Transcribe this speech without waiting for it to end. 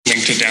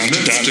to Down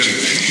to Dunk.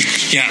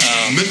 Yeah.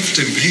 Miffed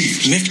and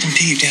peeved. Miffed and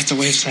peeved. That's a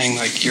way of saying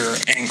like you're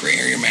angry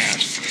or you're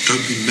mad.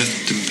 Don't be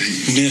miffed and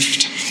peeved.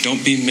 Miffed.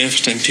 Don't be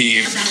miffed and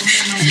peeved.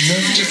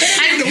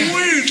 I know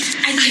word.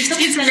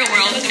 It's a real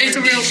world. It's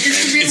a real word.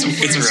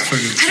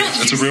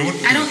 It's a real one?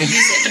 I don't use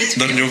it, but it's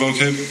Not in your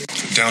vocab?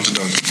 Down to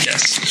Dunk.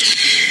 Yes.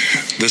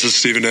 This is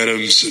Stephen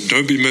Adams.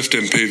 Don't be miffed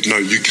and peeved. No,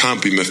 you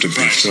can't be miffed and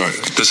peeved. Sorry.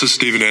 This is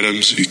Stephen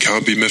Adams. You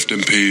can't be miffed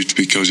and peeved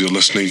because you're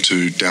listening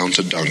to Down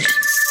to Dunk.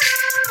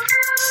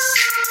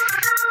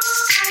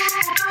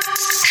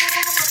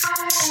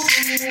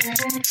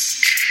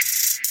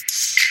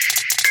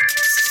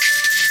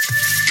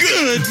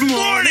 Good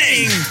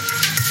morning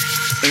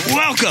and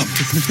welcome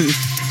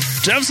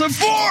to episode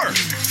 4.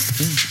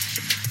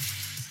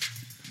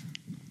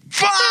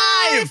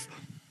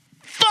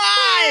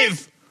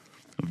 5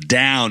 of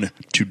Down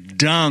to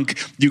Dunk.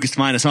 You can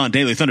find us on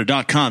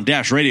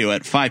dailythunder.com-radio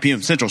at 5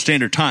 p.m. Central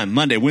Standard Time,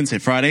 Monday, Wednesday,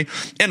 Friday,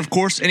 and of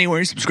course, anywhere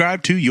you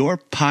subscribe to your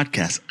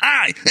podcast.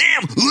 I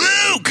am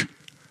Luke.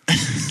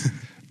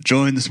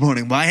 Joined this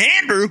morning by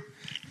Andrew.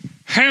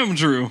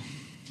 Hamdrew.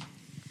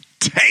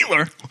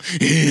 Taylor.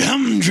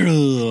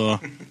 Andrew.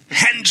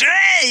 And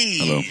Jay.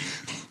 Hello.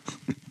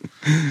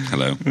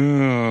 Hello.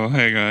 Oh,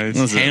 hey guys.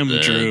 What's up,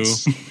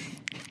 Hamdrew.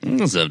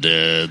 What's up,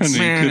 dudes? I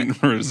knew you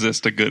couldn't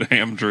resist a good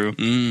Hamdrew.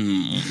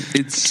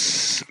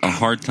 It's a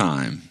hard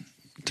time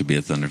to be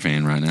a Thunder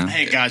fan right now.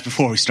 Hey guys,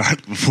 before we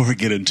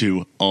get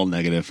into all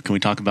negative, can we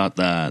talk about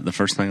the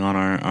first thing on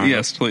our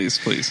Yes,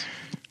 please.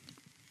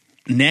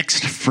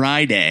 Next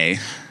Friday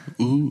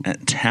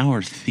at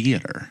Tower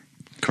Theater,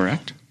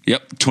 correct?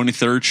 Yep,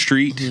 23rd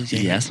Street.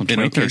 Yes, on In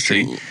 23rd OKC.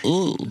 Street.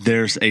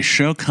 There's a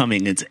show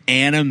coming. It's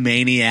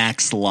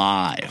Animaniacs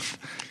Live.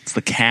 It's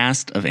the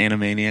cast of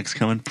Animaniacs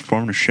coming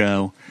performing a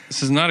show.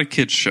 This is not a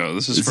kid's show.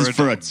 This is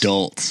for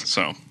adults.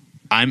 So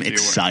I'm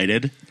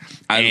excited.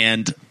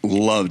 I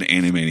loved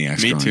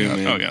Animaniacs. Me growing too, up.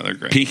 man. Oh yeah, they're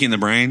great. Pinky in the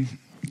Brain.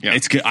 Yeah.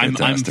 It's good. I'm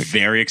Fantastic.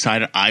 very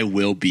excited. I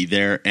will be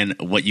there. And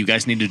what you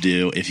guys need to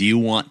do, if you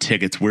want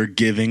tickets, we're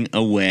giving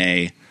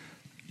away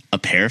a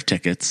pair of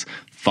tickets.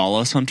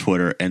 Follow us on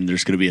Twitter, and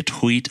there's going to be a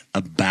tweet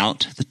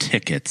about the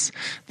tickets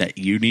that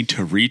you need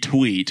to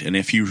retweet. And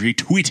if you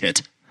retweet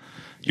it,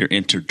 you're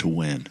entered to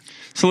win.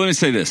 So let me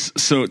say this.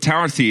 So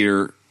Tower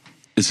Theater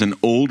is an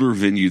older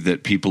venue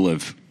that people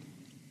have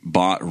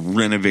bought,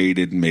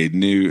 renovated, made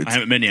new. I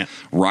haven't been yet.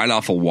 Right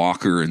off of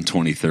Walker and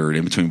 23rd,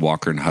 in between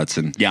Walker and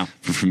Hudson. Yeah.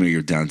 If you're familiar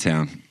with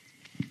downtown.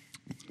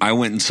 I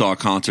went and saw a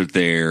concert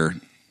there a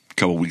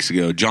couple weeks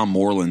ago. John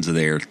Moreland's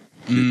there.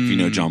 If you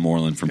know John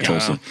Moreland from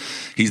Tulsa.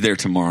 He's there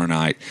tomorrow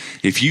night.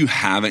 If you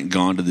haven't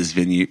gone to this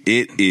venue,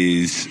 it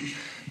is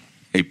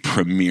a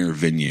premier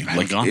venue.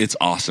 It's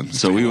awesome.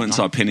 So we went and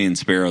saw Penny and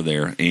Sparrow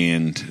there,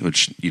 and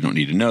which you don't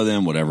need to know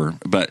them, whatever.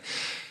 But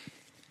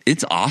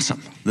it's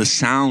awesome. The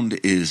sound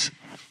is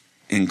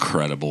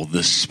incredible.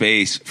 The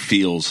space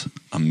feels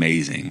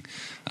amazing.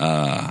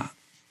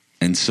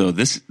 And so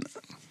this,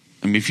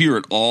 I mean, if you're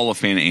at all a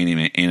fan of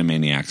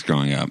Animaniacs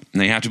growing up,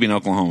 and they have to be in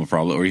Oklahoma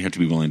probably, or you have to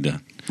be willing to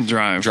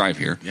drive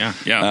here. Yeah.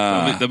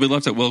 They'll be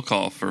left at will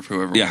call for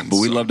whoever. Yeah, wins, but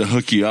we'd so. love to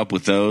hook you up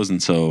with those.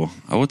 And so,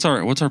 what's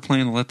our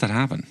plan to let that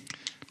happen?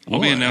 I'll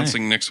be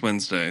announcing next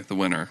Wednesday the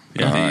winner.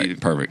 Yeah, of all the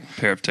right, perfect.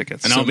 pair of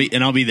tickets. And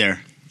I'll be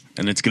there.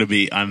 And it's going to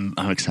be, I'm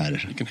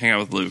excited. You can hang out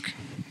with Luke.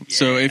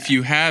 So if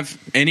you have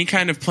any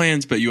kind of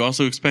plans, but you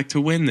also expect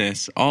to win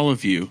this, all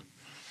of you,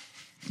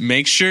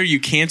 make sure you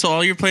cancel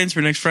all your plans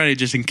for next Friday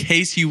just in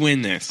case you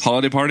win this.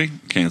 Holiday party?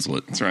 Cancel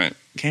it. That's right.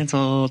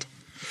 Canceled.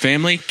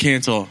 Family?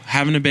 Cancel.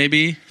 Having a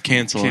baby?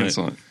 Cancel it.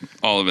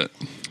 All of it.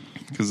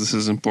 Because this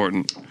is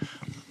important.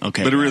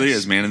 Okay. But it really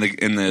is, man.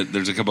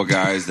 There's a couple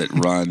guys that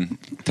run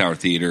Tower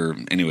Theater.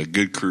 Anyway,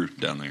 good crew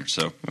down there.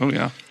 So. Oh,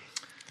 yeah.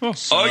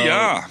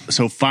 Yeah.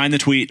 So find the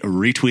tweet,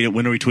 retweet it.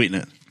 When are we tweeting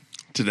it?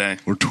 Today.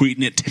 We're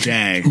tweeting it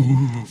today.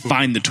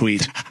 Find the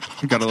tweet.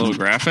 We got a little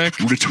graphic.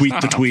 Retweet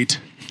the tweet.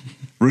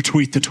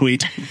 Retweet the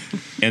tweet.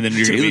 And then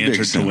you're going to be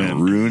entered to win.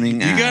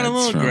 Ruining You got a ads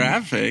little from-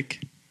 graphic.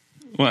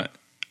 What?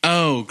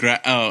 Oh,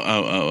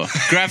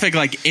 graphic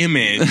like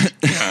image.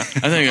 I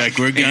think like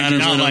we're got a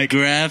not little like-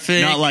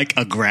 graphic. Not like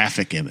a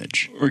graphic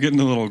image. We're getting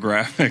a little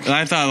graphic.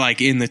 I thought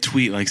like in the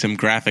tweet like some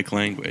graphic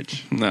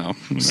language. No.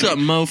 What's up,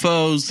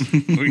 mofos?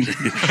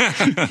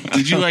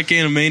 Did you like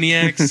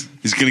Animaniacs?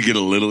 He's going to get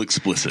a little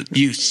explicit.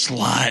 You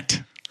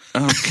slut.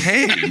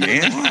 Okay,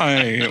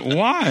 man.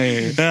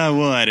 Why?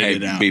 We'll edit Hey,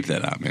 it out. beep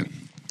that out, man.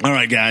 All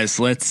right, guys.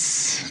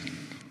 Let's.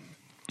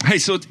 Hey,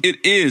 so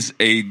it is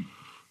a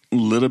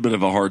little bit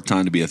of a hard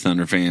time to be a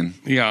Thunder fan.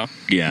 Yeah.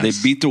 Yes. They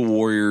beat the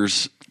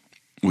Warriors,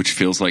 which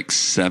feels like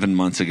 7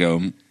 months ago,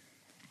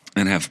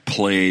 and have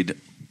played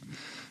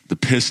the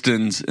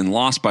Pistons and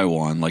lost by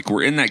 1. Like,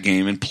 we're in that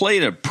game and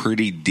played a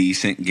pretty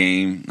decent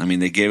game. I mean,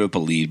 they gave up a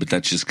lead, but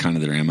that's just kind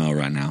of their MO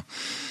right now.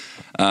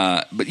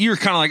 But you're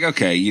kind of like,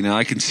 okay, you know,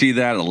 I can see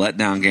that, a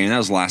letdown game. That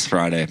was last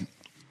Friday.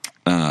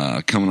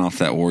 Coming off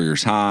that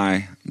Warriors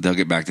high. They'll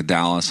get back to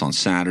Dallas on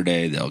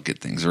Saturday. They'll get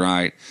things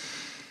right.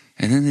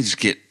 And then they just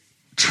get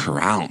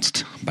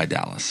trounced by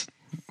Dallas.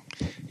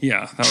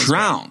 Yeah, that was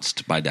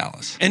trounced by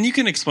Dallas. bad. And you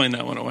can explain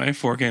that one away.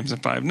 4 games in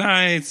 5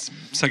 nights,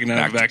 second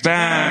night back to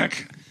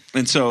back.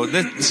 And so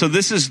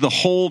this is the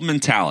whole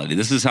mentality.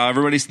 This is how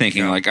everybody's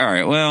thinking. Like, all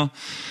right, well,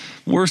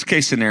 worst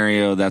case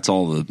scenario, that's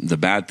all the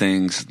bad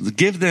things.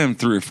 Give them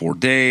 3 or 4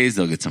 days.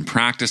 They'll get some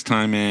practice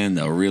time in.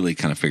 They'll really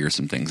kind of figure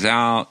some things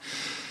out.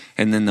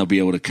 And then they'll be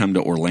able to come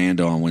to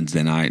Orlando on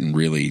Wednesday night and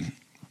really,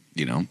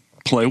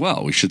 play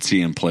well. We should see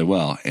them play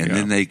well. And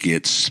then they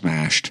get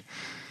smashed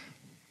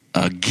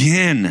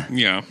again.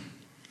 Yeah.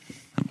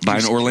 By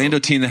an Orlando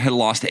team that had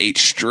lost 8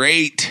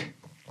 straight.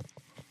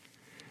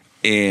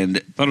 And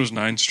I thought it was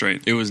 9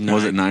 straight. It was 9.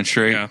 Was it 9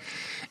 straight? Yeah.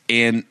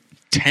 And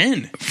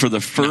 10 for the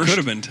first, It could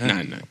have been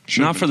 10. No.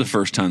 not for the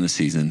first time this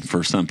season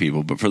for some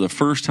people, but for the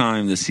first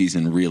time this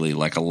season, really,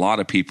 like a lot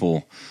of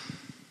people,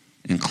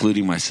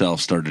 including myself,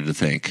 started to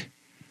think,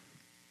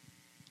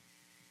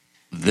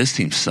 this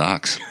team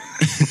sucks.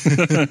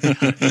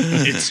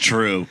 It's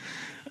true.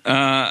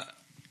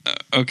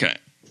 Okay.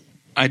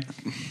 I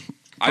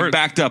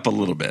backed up a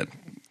little bit.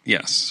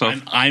 Yes. So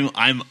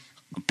I'm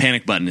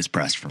panic button is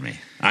pressed for me.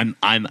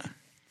 I'm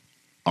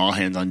all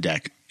hands on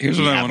deck. here's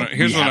what I want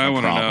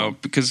to know, problem.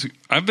 because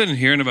I've been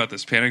hearing about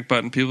this panic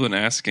button. People have been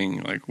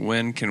asking, like,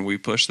 when can we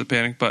push the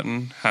panic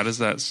button? How is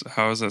that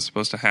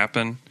supposed to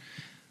happen?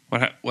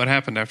 What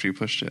happened after you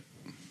pushed it?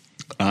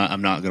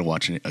 I'm not going to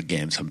watch any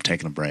games. I'm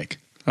taking a break.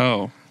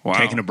 Oh, wow.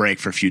 Taking a break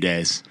for a few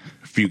days,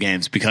 a few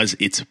games, because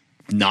it's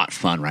not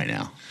fun right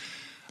now.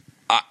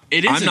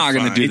 I'm not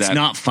going to do that. It's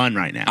not fun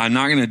right now. I'm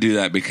not going to do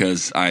that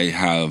because I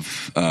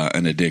have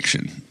an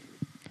addiction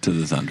to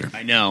the Thunder.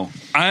 I know.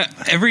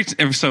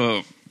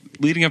 So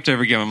leading up to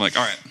every game, I'm like,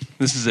 all right,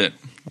 this is it.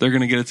 They're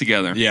going to get it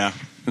together. Yeah.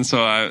 And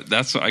so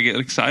that's what I get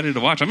excited to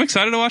watch. I'm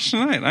excited to watch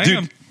tonight. I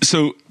am.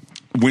 So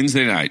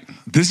Wednesday night,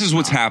 this is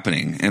what's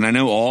happening, and I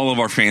know all of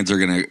our fans are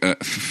going to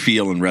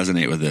feel and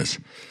resonate with this.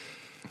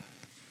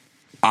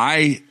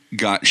 I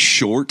got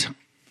short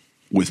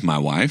with my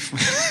wife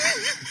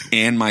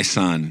and my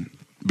son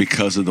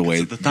because of the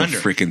way the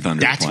freaking Thunder.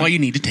 That's why you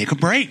need to take a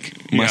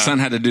break. My son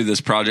had to do this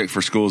project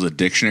for school as a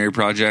dictionary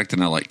project,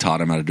 and I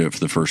taught him how to do it for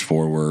the first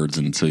 4 words,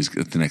 and so he's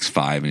got the next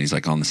 5, and he's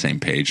like on the same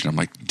page, and I'm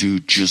like,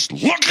 dude, just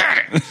look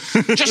at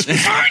it, just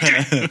find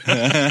it,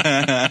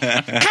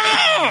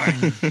 come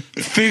on,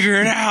 figure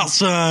it out,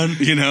 son.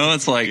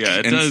 It's like,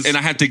 it does. And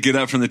I have to get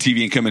up from the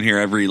TV and come in here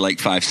every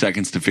 5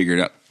 seconds to figure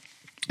it out.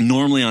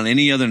 Normally on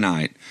any other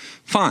night,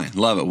 fine,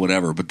 love it,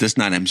 whatever. But this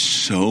night I'm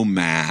so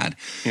mad.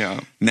 Yeah.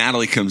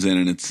 Natalie comes in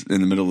and it's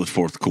in the middle of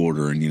the 4th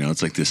quarter, and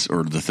it's like this,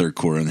 or the 3rd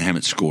quarter, and they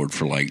haven't scored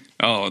for They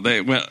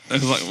went. It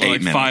was like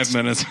 8 minutes. 5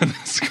 minutes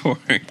without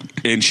scoring.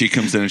 And she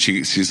comes in and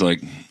she's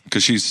like,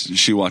 because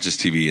she watches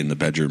TV in the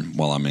bedroom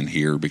while I'm in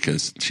here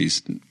because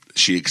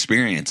she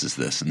experiences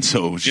this, and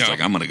so she's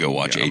like, I'm going to go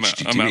watch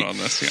HGTV. I'm out on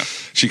this. Yeah.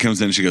 She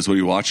comes in and she goes, "What are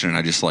you watching?" And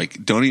I just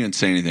don't even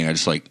say anything. I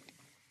just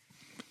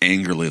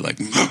angrily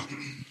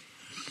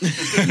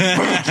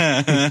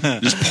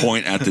just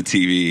point at the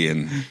TV,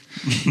 and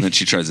then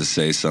she tries to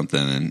say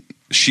something, and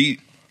she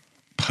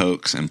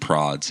pokes and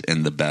prods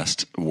in the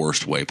best,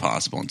 worst way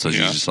possible. And so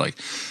she's just like,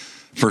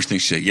 first thing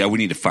she said, "Yeah, we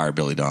need to fire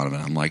Billy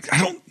Donovan." I'm like, I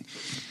don't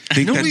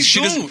think that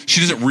she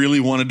doesn't really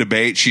want to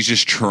debate. She's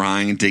just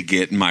trying to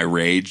get my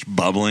rage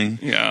bubbling.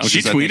 Yeah,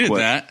 she tweeted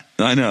that.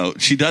 I know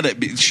she does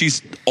it.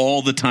 She's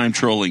all the time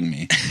trolling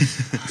me.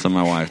 So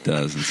my wife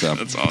does, and so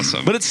that's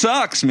awesome. But it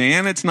sucks,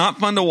 man. It's not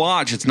fun to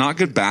watch. It's not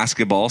good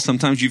basketball.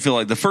 Sometimes you feel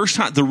like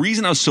the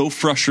reason I was so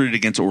frustrated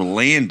against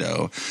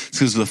Orlando is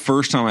because the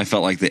first time I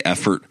felt like the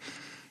effort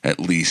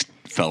at least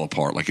fell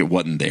apart. Like it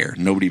wasn't there.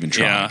 Nobody even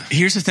tried. Yeah.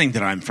 Here's the thing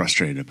that I'm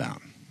frustrated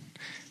about.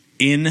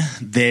 In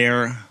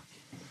their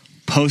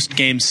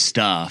post-game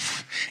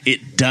stuff,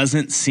 it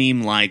doesn't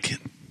seem like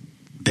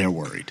they're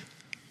worried.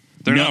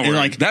 They're not worried.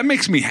 Like that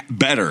makes me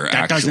better.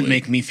 That doesn't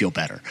make me feel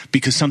better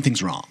because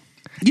something's wrong.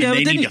 Yeah,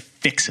 and they need to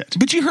fix it.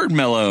 But you heard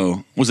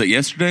Melo. Was it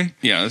yesterday?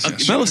 Yeah,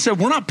 Melo said,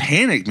 "We're not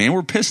panicked, man.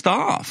 We're pissed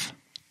off."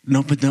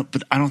 No, but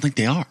I don't think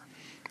they are.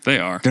 They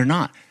are. They're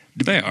not.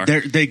 They are.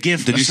 They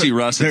give. Did you see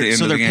Russ at the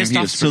end of the game? Pissed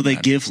off, so they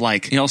give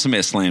He also may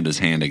have slammed his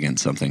hand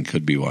against something.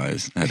 Could be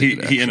wise.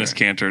 He Ennis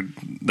cantered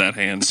that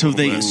hand. So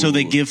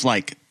they give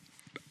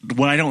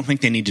what I don't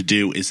think they need to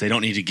do is they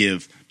don't need to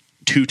give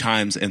 2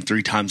 times and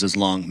 3 times as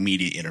long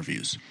media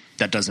interviews.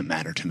 That doesn't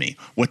matter to me.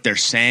 What they're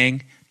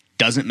saying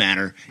doesn't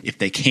matter. If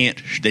they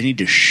can't, they need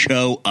to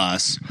show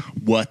us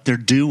what they're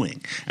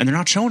doing, and they're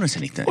not showing us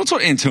anything. Well, that's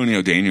what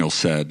Antonio Daniels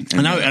said,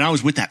 and I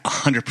was with that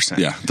 100%.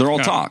 Yeah, they're all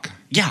talk.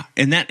 Yeah,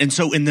 and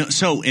so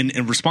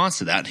in response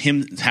to that,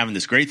 him having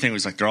this great thing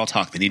was like they're all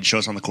talk. They need to show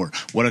us on the court.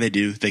 What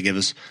do? They give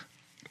us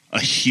a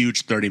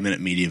huge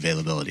 30-minute media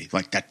availability.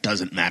 Like that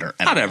doesn't matter.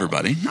 Not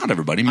everybody.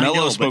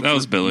 Melo spoke. That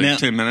was Billy.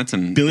 10 minutes,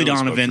 and Billy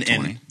Donovan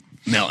and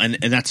Mel, and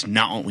that's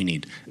not what we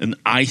need. And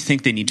I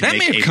think they need to. That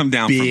make may have come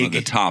down from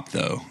the top,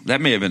 though.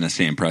 That may have been a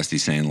Sam Presti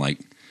saying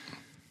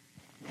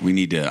we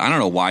need to. I don't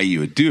know why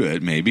you would do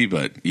it, maybe,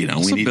 but we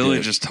need. Billy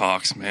to, just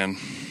talks, man.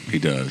 He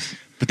does,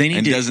 but they need.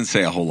 And doesn't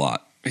say a whole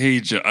lot. He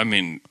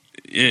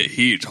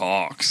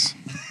talks.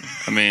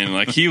 I mean,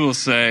 like he will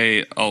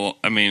say, oh,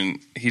 I mean,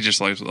 he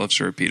just loves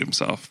to repeat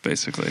himself,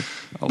 basically.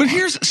 But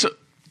here's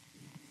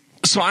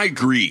so I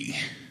agree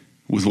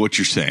with what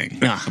you're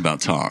saying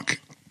about talk.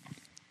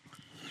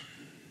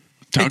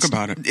 Talk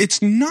about it.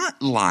 It's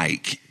not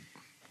like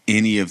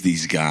any of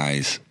these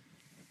guys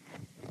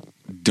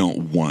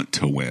don't want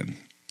to win.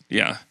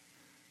 Yeah.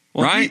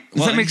 Well, right?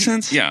 Does that make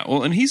sense? Yeah.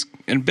 Well,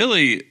 and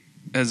Billy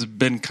has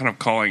been kind of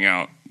calling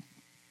out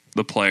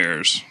the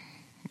players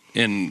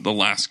in the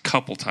last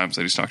couple times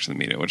that he's talked to the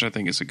media, which I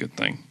think is a good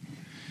thing,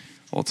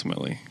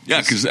 ultimately.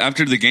 Yeah, because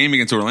after the game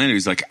against Orlando,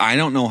 he's like, I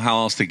don't know how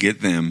else to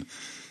get them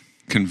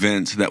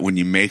convinced that when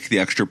you make the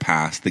extra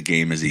pass, the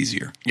game is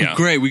easier. Yeah.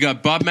 Great. We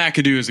got Bob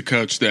McAdoo as a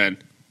coach then.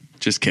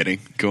 Just kidding.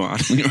 Go on.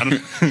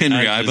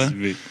 Henry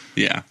Iba?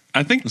 Yeah.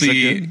 I think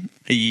the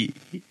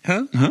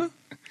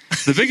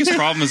biggest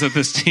problem is that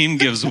this team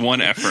gives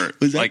one effort.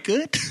 Was that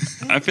good?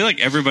 I feel like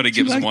everybody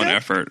gives one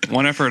effort.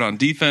 One effort on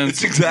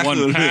defense, That's exactly one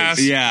what it pass,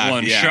 is.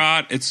 one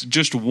shot. It's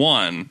just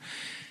one.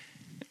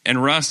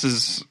 And Russ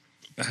is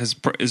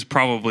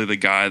probably the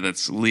guy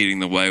that's leading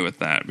the way with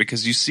that,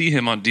 because you see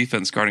him on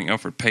defense guarding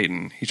Elfrid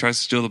Payton. He tries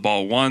to steal the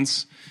ball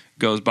once,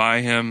 goes by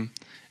him.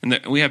 And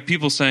we have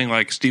people saying,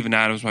 like, Steven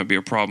Adams might be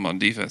a problem on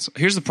defense.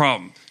 Here's the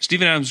problem.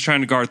 Steven Adams is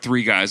trying to guard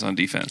 3 guys on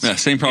defense. Yeah,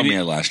 same problem he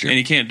had last year. And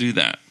he can't do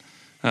that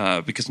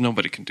because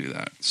nobody can do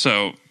that.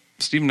 So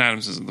Steven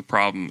Adams isn't the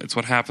problem. It's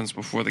what happens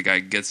before the guy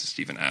gets to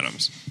Steven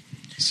Adams.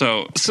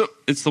 So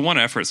it's the one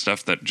effort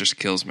stuff that just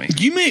kills me.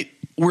 You may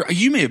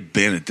have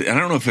been at I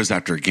don't know if it was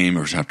after a game or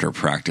it was after a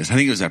practice. I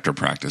think it was after a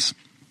practice.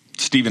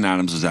 Steven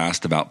Adams was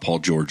asked about Paul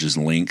George's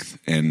length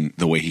and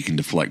the way he can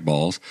deflect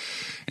balls.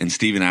 And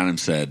Steven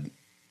Adams said,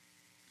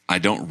 I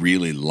don't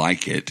really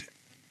like it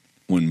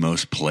when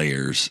most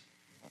players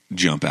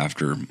jump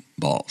after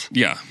balls.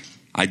 Yeah.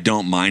 I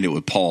don't mind it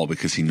with Paul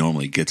because he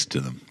normally gets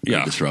to them.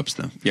 Yeah. Disrupts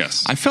them.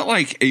 Yes. I felt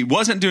like he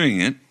wasn't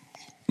doing it.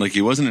 Like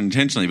he wasn't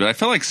intentionally, but I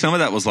felt like some of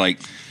that was like,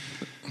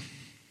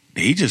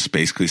 he just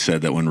basically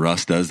said that when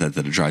Russ does that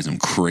it drives him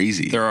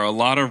crazy. There are a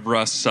lot of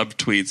Russ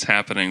subtweets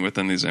happening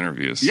within these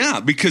interviews. Yeah,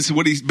 because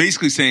what he's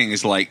basically saying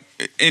is like,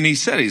 and he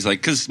said, he's like,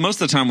 because most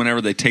of the time whenever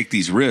they take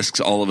these risks,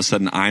 all of a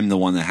sudden I'm the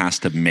one that has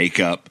to make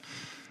up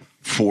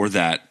for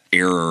that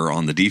error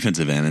on the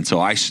defensive end. And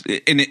so and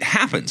it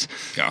happens.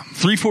 Yeah.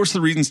 3/4 of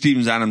the reason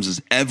Steven Adams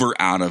is ever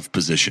out of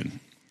position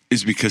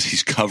is because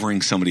he's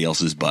covering somebody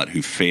else's butt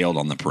who failed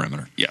on the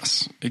perimeter.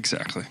 Yes,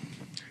 exactly.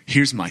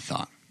 Here's my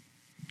thought.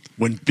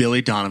 When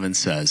Billy Donovan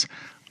says,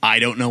 I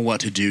don't know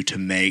what to do to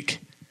make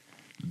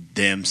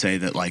them say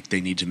that, like,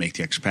 they need to make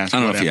the extra pass. I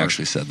don't know if he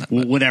actually said that.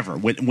 Well, whatever.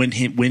 When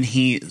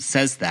he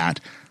says that,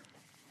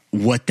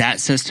 what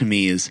that says to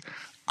me is,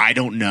 I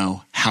don't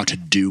know how to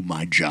do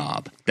my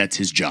job. That's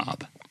his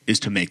job, is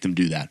to make them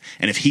do that.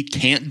 And if he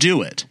can't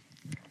do it,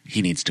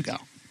 he needs to go.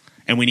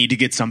 And we need to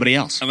get somebody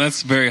else. And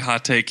that's very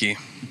hot takey.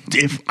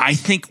 I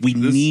think we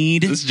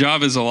need this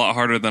job is a lot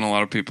harder than a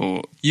lot of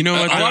people. You know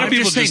what? A lot of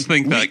people just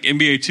think that, like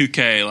NBA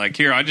 2K, like,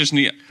 here, I just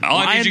need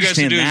I need you guys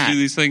to do is do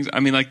these things.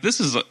 I mean, like,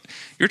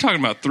 you're talking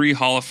about 3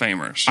 Hall of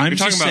Famers. You're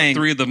talking about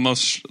 3 of the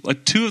most,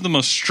 like, 2 of the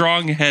most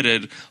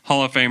strong-headed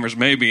Hall of Famers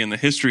maybe in the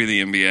history of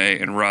the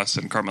NBA, and Russ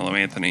and Carmelo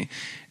Anthony,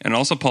 and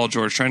also Paul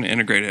George, trying to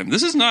integrate him.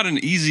 This is not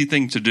an easy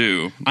thing to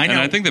do. I know.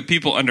 And I think that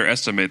people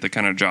underestimate the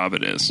kind of job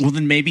it is. Well,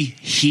 then maybe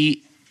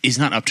he is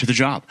not up to the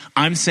job.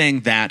 I'm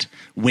saying that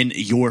when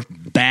you're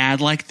bad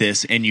like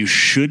this and you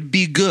should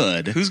be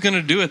good, who's going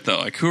to do it though?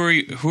 Like,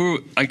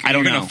 who like, I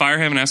don't know. Going to fire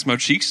him and ask Mo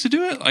Cheeks to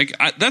do it? Like,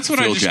 that's what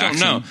Phil I just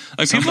Jackson. don't know.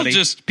 Like,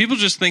 people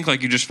just think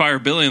like you just fire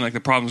Billy and like the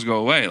problems go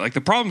away. Like,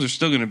 the problems are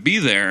still going to be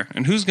there,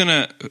 and who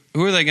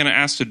are they going to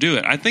ask to do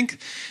it? I think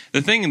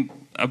the thing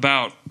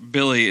about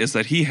Billy is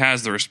that he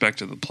has the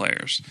respect of the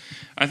players.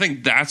 I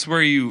think that's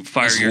where you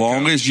fire As your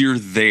long coach. as you're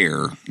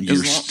there,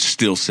 you're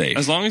still safe.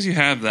 As long as you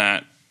have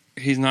that,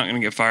 he's not going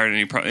to get fired,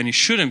 and he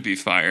shouldn't be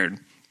fired,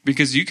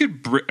 because you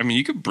could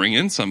bring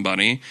in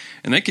somebody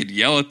and they could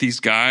yell at these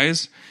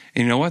guys,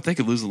 and you know what? They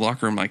could lose the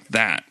locker room like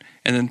that,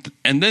 and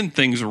then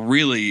things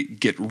really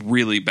get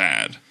really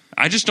bad.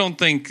 I just don't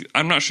think –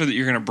 I'm not sure that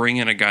you're going to bring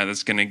in a guy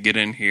that's going to get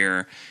in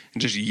here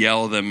and just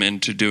yell them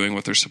into doing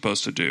what they're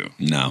supposed to do.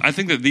 No. I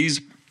think that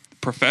these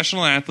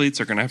professional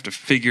athletes are going to have to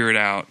figure it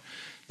out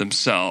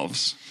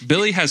themselves.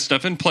 Billy has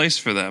stuff in place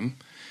for them,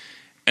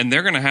 and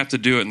they're going to have to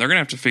do it, and they're going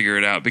to have to figure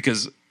it out,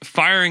 because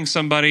firing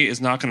somebody is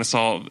not going to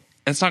solve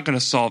 – it's not going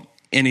to solve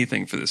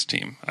anything for this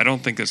team. I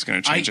don't think it's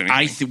going to change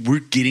anything. We're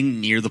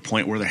getting near the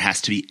point where there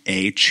has to be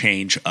a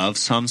change of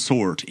some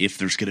sort if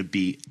there's going to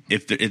be –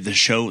 if the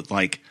show,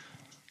 like –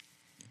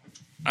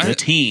 the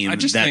team,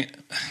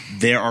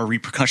 there are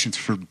repercussions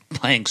for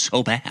playing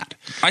so bad.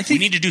 I think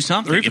we need to do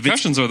something. The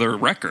repercussions are their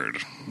record.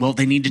 Well,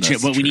 they need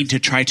to. We need to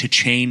try to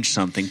change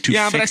something to.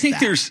 Yeah, fix but I think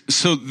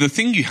that. the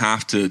thing you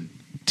have to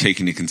take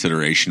into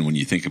consideration when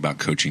you think about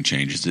coaching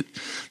change is that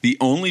the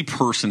only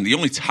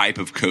type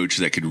of coach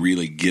that could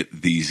really get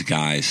these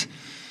guys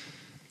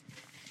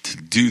to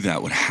do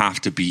that would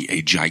have to be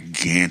a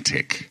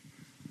gigantic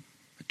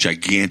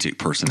gigantic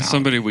personality.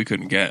 Somebody we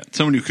couldn't get.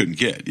 Someone who couldn't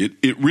get.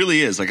 It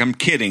really is. Like, I'm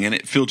kidding.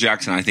 And Phil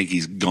Jackson, I think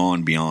he's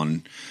gone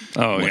beyond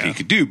what he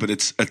could do. But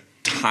it's a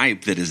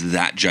type that is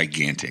that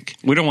gigantic.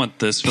 We don't want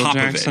this Phil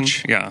Jackson.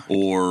 Yeah.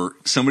 Or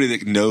somebody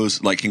that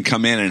knows, like, can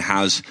come in and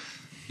has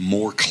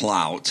more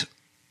clout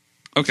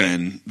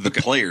than the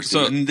players.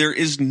 So, and there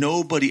is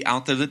nobody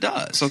out there that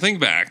does. So think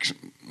back.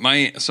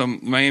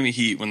 Miami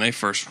Heat, when they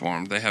first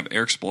formed, they have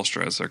Eric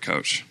Spoelstra as their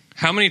coach.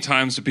 How many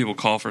times did people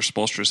call for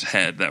Spoelstra's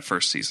head that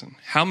first season?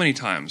 How many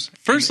times?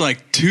 First,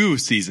 like 2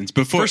 seasons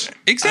before,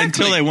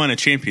 until they won a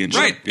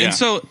championship. Right.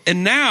 Yeah.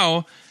 And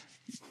now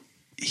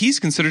he's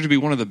considered to be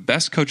one of the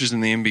best coaches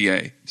in the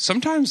NBA.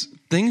 Sometimes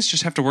things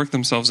just have to work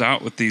themselves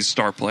out with these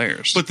star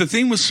players. But the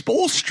thing with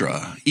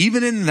Spoelstra,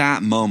 even in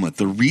that moment,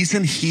 the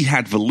reason he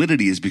had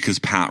validity is because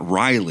Pat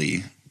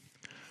Riley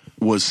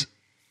was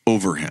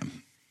over him.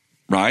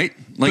 Right?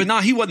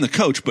 Like, he wasn't the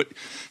coach, but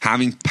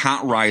having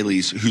Pat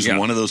Riley's, who's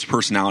one of those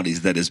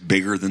personalities that is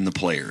bigger than the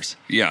players.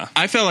 Yeah.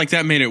 I felt like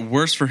that made it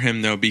worse for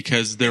him, though,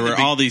 because there were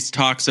all these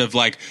talks of,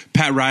 like,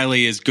 Pat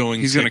Riley is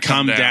going to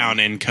come down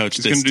and coach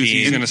this team.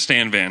 He's going to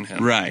stand Van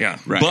him. Right. Yeah.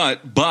 Right.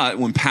 But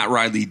when Pat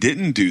Riley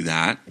didn't do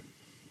that,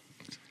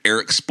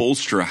 Eric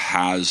Spoelstra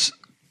has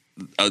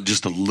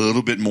just a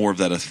little bit more of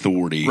that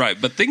authority. Right,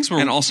 but things were...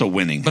 And also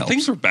winning But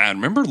things were bad.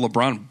 Remember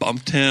LeBron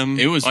bumped him?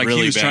 It was like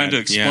really he was bad. trying to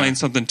explain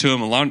something to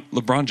him, and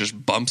LeBron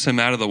just bumps him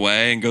out of the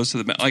way and goes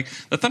to the... Like,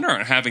 the Thunder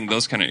aren't having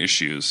those kind of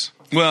issues.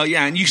 Well,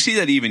 yeah, and you see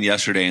that even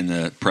yesterday in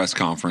the press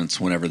conference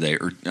whenever I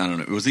don't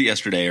know, was it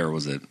yesterday or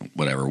was it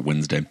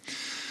Wednesday?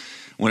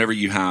 Whenever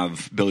you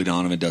have Billy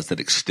Donovan does that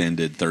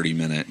extended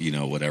 30-minute,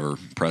 whatever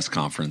press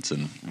conference,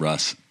 and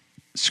Russ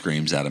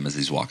screams at him as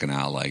he's walking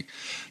out, like,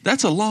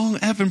 that's a long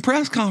effing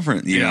press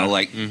conference. You know,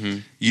 like,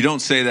 you don't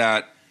say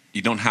that.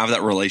 You don't have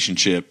that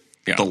relationship.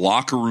 Yeah. The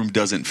locker room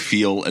doesn't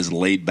feel as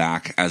laid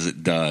back as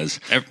it does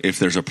if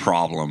there's a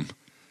problem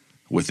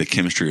with the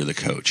chemistry of the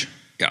coach.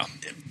 Yeah.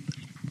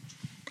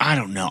 I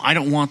don't know. I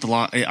don't want the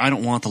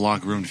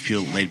locker room to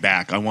feel laid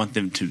back. I want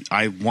them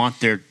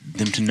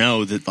to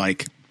know that,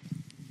 like,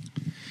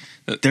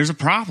 there's a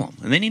problem,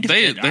 and they need to.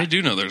 They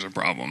do know there's a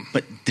problem,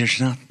 but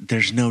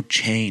there's no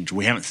change.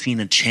 We haven't seen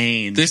a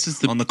change.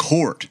 On the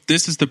court.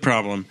 This is the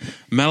problem.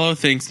 Melo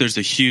thinks there's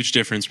a huge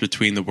difference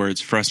between the words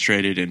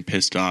frustrated and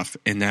pissed off,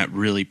 and that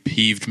really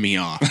peeved me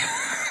off.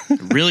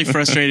 Really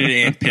frustrated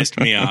and pissed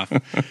me off.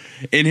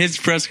 In his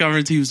press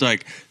conference, he was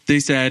like, "They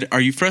said,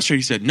 are you frustrated?"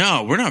 He said,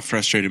 "No, we're not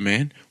frustrated,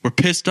 man. We're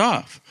pissed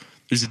off.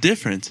 There's a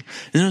difference."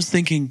 And I was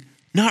thinking,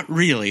 not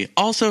really.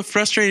 Also,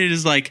 frustrated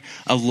is like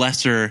a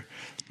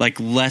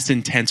less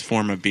intense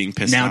form of being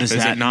pissed off. Is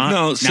it not?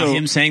 No. Now,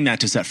 him saying that,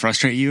 does that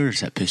frustrate you or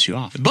does that piss you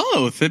off?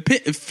 Both.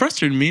 It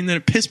frustrated me and then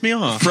it pissed me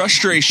off.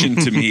 Frustration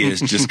to me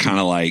is just kind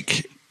of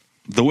like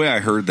the way I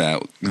heard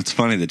that. It's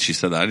funny that she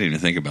said that. I didn't even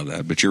think about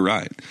that, but you're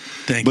right.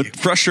 Thank you. But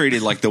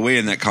frustrated, like the way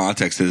in that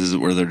context is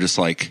where they're just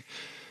like,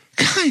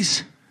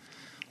 guys,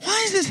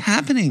 why is this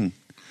happening?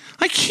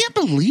 I can't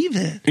believe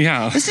it.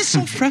 Yeah. This is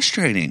so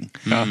frustrating.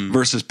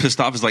 Versus pissed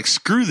off is like,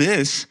 screw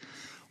this.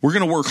 We're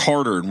going to work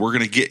harder and we're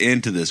going to get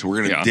into this.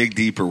 We're going to dig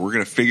deeper. We're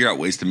going to figure out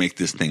ways to make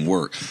this thing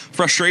work.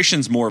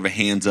 Frustration's more of a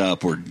hands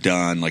up or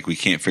done. Like, we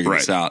can't figure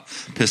this out.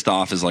 Pissed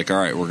off is like, all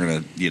right, we're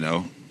going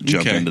to,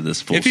 jump into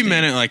this full If he steam.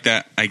 meant it like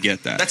that, I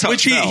get that. That's how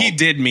Which it felt. he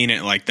did mean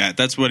it like that.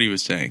 That's what he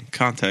was saying.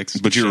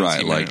 Context. But you're shows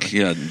right. he Like, meant it.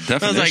 yeah, I was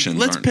definitions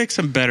like, let's aren't- pick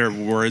some better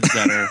words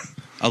that are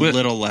a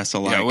little less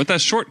alike. Yeah, with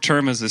as short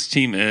term as this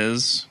team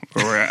is,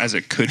 or as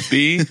it could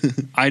be,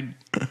 I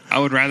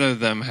would rather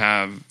them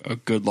have a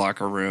good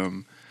locker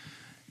room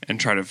and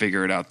try to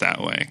figure it out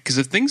that way. Because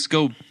if things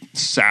go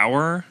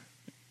sour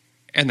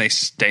and they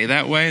stay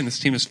that way, and this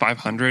team is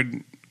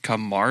 500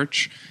 come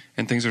March,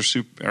 and things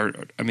are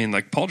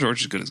like Paul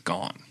George is good as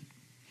gone.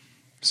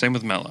 Same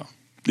with Melo.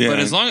 Yeah. But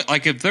as long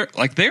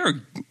if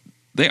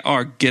they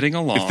are getting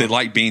along. If they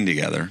like being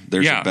together,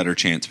 there's a better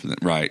chance for them.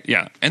 Right.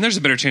 Yeah. And there's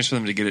a better chance for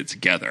them to get it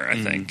together, I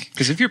think.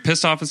 Because if you're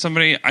pissed off at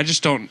somebody, I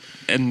just don't,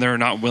 and they're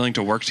not willing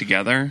to work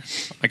together,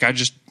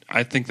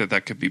 I think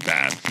that could be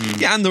bad.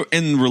 Yeah,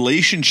 and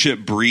relationship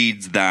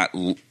breeds that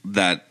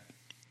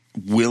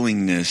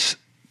willingness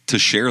to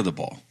share the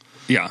ball.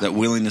 Yeah. That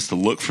willingness to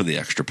look for the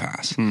extra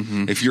pass.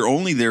 If you're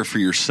only there for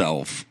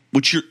yourself,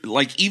 which you're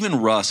like,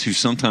 even Russ, who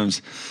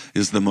sometimes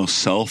is the most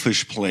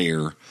selfish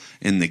player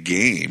in the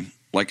game,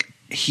 like,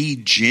 he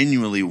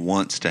genuinely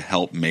wants to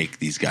help make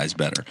these guys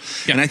better.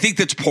 Yeah. And I think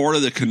that's part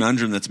of the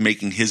conundrum that's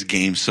making his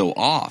game so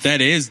off. That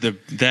is the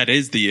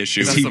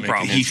issue. That's the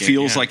problem. He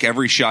feels like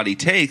every shot he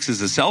takes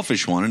is a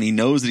selfish one, and he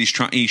knows that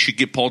he should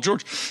get Paul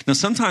George. Now,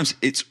 sometimes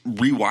it's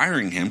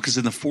rewiring him, because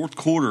in the fourth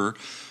quarter,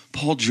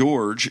 Paul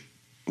George,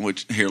 I'm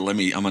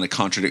going to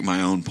contradict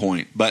my own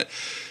point, but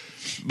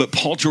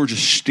Paul George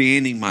is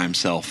standing by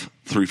himself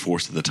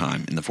 3/4 of the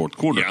time in the fourth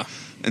quarter. Yeah.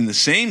 In the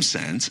same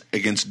sense,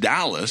 against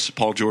Dallas,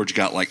 Paul George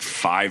got like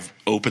 5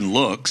 open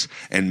looks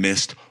and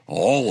missed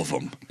all of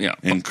them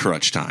in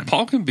crunch time.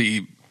 Paul can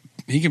be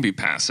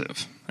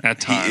passive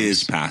at times. He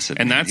is passive,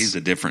 and he's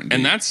a different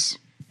dude. And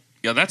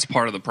that's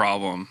part of the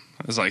problem.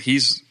 It's like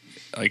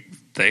like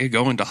they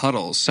go into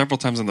huddles several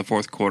times in the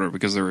fourth quarter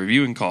because they're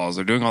reviewing calls,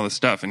 they're doing all this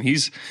stuff, and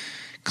he's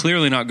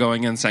clearly not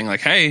going in saying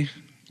like, "Hey,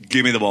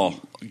 Give me the ball.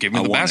 give me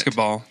I the want it."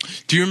 basketball."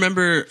 Do you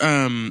remember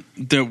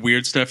the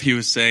weird stuff he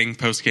was saying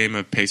post game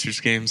of Pacers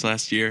games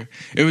last year?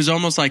 It was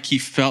almost like he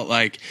felt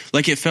like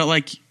it felt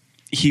like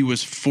he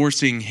was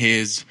forcing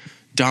his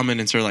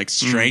dominance or like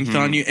strength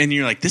on you, and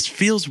you're like, this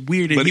feels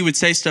weird. And But- he would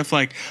say stuff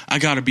like, "I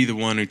got to be the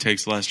one who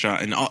takes the last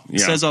shot," and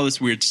says all this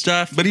weird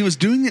stuff. But he was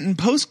doing it in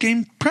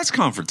post-game press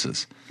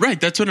conferences. Right,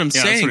 that's what I'm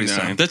that's saying. what he's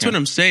though. saying. That's what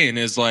I'm saying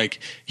is like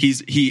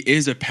he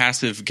is a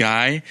passive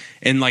guy,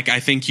 and like I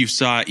think you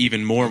saw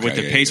even more with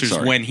the Pacers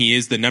sorry. when he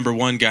is the number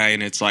one guy,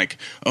 and it's like,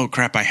 oh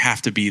crap, I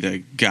have to be the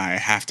guy. I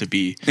have to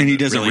be, And he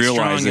doesn't really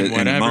realize strong it and in the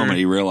whatever. moment.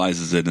 He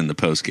realizes it in the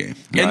postgame.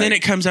 And then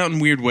it comes out in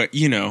weird way.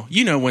 You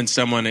know when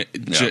someone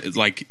Yeah.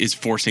 like is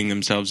forcing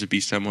themselves to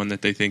be someone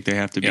that they think they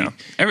have to be.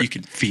 Yeah. You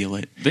can feel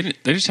it.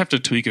 They just have to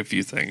tweak a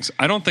few things.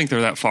 I don't think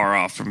they're that far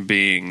off from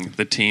being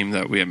the team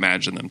that we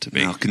imagine them to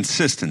be. Now,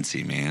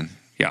 consistency, man.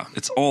 Yeah.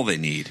 It's all they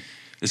need.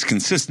 It's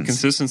consistency.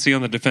 Consistency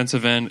on the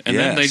defensive end, and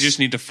then they Yes. just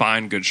need to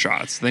find good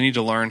shots. They need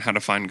to learn how to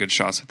find good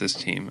shots with this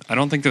team. I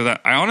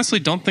honestly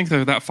don't think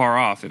they're that far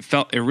off.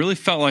 It really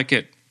felt like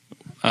it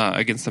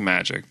against the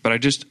Magic, but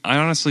I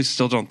honestly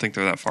still don't think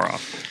they're that far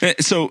off.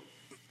 So,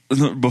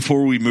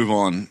 before we move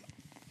on,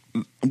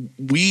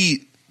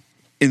 we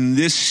in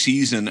this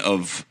season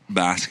of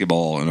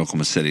basketball in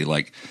Oklahoma City,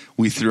 like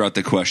we threw out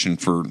the question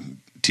for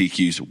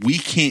TQs. We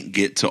can't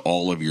get to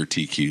all of your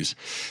TQs.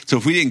 So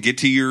if we didn't get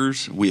to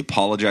yours, we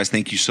apologize.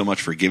 Thank you so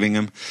much for giving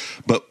them.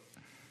 But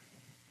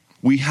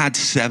we had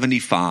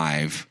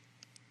 75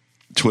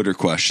 Twitter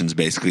questions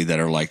basically that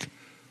are like,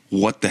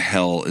 what the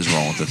hell is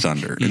wrong with the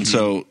Thunder? And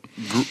so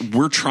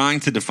we're trying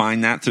to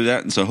define that through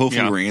that. And so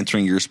hopefully we're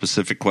answering your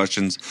specific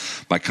questions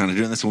by kind of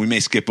doing this. And we may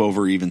skip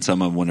over even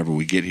some of them whenever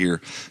we get here.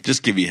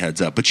 Just give you a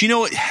heads up. But you know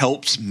what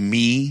helps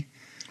me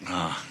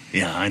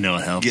Yeah, I know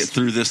it helps. get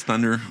through this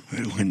Thunder?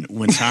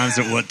 When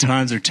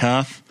times are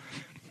tough,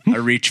 I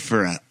reach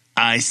for an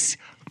ice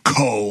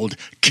cold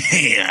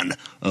can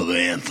of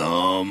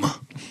Anthem.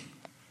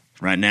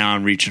 Right now,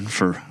 I'm reaching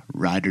for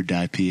Ride or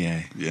Die PA.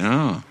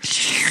 Yeah.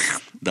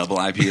 Double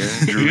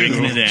IPA.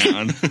 Drinking it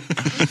down.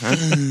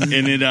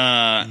 And it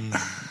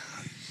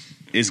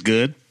is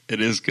good.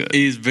 It is good.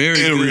 He's very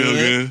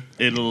good.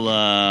 It'll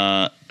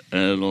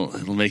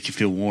make you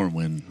feel warm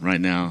when right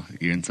now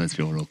your insides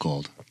feel real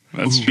cold.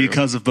 That's true.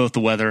 Because of both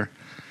the weather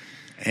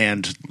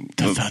and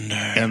The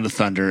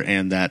thunder.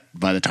 and that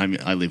by the time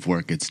I leave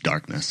work, it's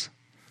darkness.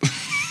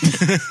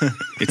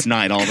 It's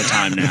night all the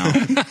time now,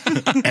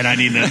 and I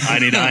need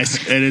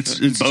ice. And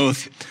it's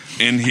Both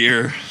in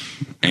here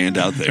and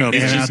out there. and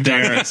It's out just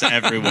there. darkness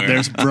everywhere.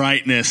 There's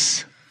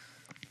brightness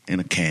in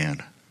a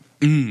can.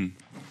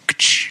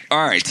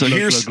 All right, so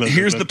here's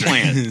the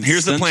plan.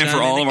 Here's the plan for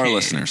Sunshine all in of a our can.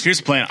 listeners. Here's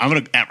the plan. I'm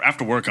gonna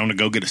after work. I'm gonna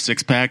go get a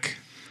 6-pack.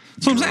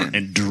 That's what I'm saying.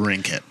 And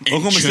drink it.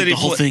 Oklahoma chug City, the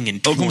whole thing in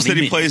 20 Oklahoma City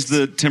minutes. plays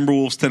the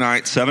Timberwolves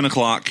tonight,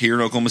 7:00 here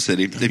in Oklahoma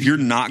City. If you're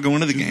not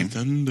going to the game,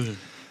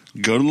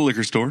 go to the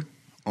liquor store,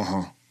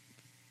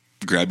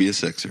 grab you a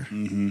sixer,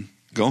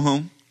 go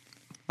home.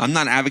 I'm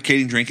not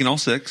advocating drinking all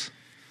six,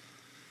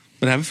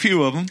 but have a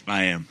few of them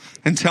I am.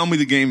 and tell me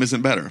the game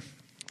isn't better.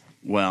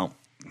 Well,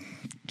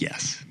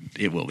 yes,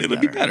 it will be. It'll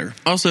be better.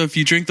 Also, if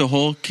you drink the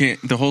whole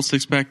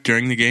 6-pack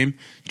during the game,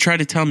 try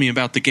to tell me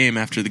about the game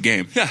after the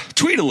game. Yeah,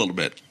 tweet a little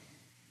bit.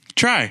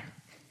 Try.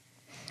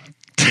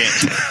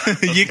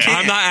 You can't.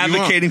 I'm not You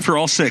won't. advocating for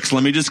all six.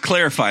 Let me just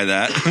clarify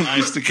that,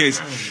 just in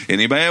case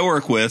anybody I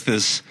work with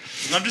is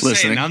I'm just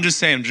listening. saying. I'm just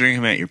saying. Drink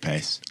them at your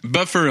pace.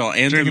 But for real,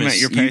 Anthem Drink 'em is at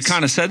your You pace.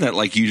 kind of said that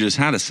like you just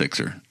had a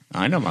sixer.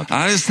 I know my pace.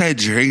 I just had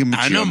drink him.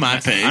 I know my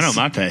pace. I know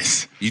my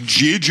pace.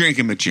 You drink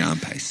him at John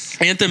pace.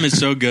 Anthem is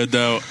so good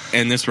though,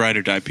 and this Ride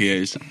or Die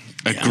IPA is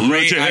a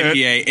great Legit.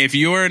 IPA. If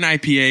you're an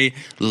IPA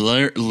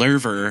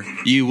lerver,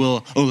 you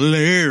will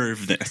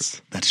lerve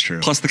this. That's true.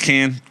 Plus the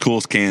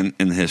coolest can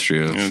in the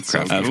history of It's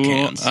so craft. cool.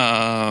 cans.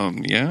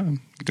 Yeah,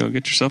 go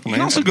get yourself an You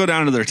can also Anthem. go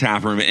down to their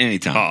tap room at any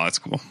time, Oh, that's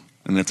cool.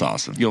 and that's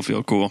awesome. You'll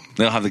feel cool.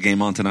 They'll have the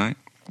game on tonight.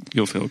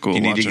 You'll feel cool. You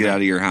need to watching get it. out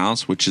of your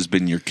house, which has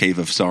been your cave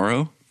of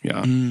sorrow.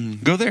 Yeah,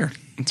 Go there.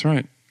 that's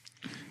right.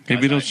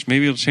 Maybe it'll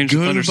change the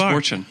Go to Thunder's the bar.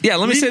 fortune. Yeah,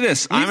 let me say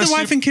this. Leave the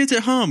wife and kids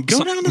at home.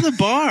 Go down to the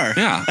bar.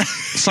 Yeah.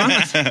 So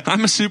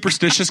I'm a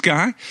superstitious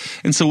guy.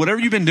 And so whatever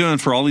you've been doing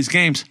for all these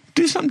games,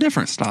 do something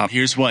different. Stop.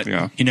 Here's what.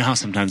 Yeah. You know how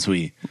sometimes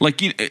we.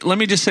 Like, let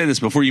me just say this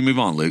before you move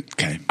on, Luke.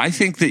 Okay. I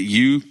think that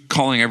you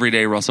calling every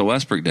day Russell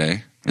Westbrook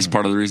Day is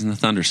part of the reason the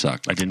Thunder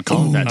suck. I didn't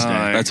call it that today.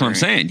 I That's what I'm agree.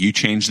 saying. You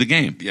changed the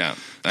game. Yeah,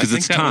 I 'Cause think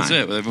it's that was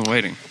time. it. They've been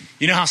waiting.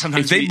 You know how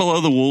sometimes If they we, blow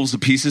the Wolves to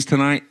pieces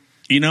tonight,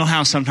 you know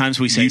how sometimes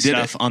we say You did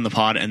stuff it. on the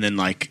pod and then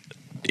like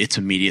it's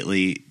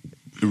immediately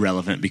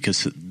irrelevant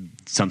because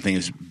something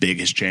as big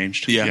has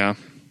changed. Yeah.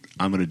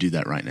 I'm going to do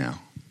that right now.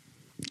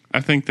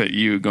 I think that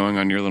you going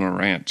on your little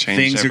rant changed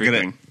Things are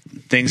everything. going to.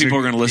 Things people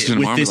are going to listen to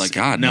with tomorrow and be this- like,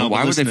 God, no, no, but why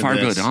would they listen to fire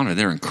Billy this. Donner?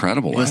 They're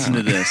incredible. Listen Wow.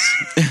 to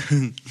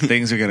this.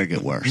 Things are going to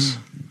get worse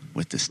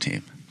with this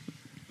team.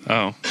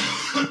 Oh,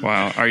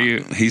 Wow. Are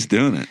you He's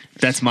doing it.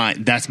 That's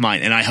mine,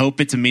 and I hope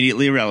it's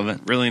immediately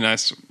irrelevant. really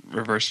nice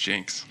reverse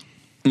jinx?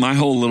 My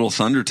whole little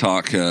Thunder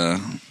Talk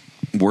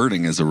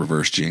wording is a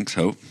reverse jinx,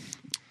 Hope.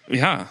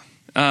 Yeah.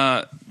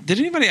 Did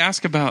anybody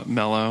ask about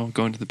Melo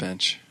going to the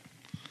bench?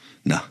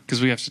 No,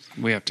 Because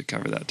we have to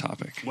cover that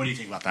topic. What do you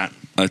think about that?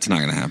 it's not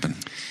going to happen.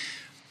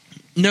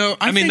 No,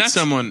 I mean mean, that's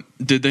someone.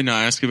 Did they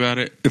not ask about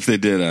it? If they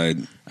did,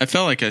 I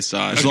felt like I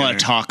saw it. There's a lot of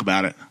talk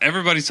about it.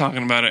 Everybody's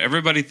talking about it.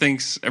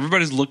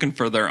 Everybody's looking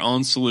for their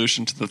own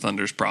solution to the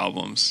Thunder's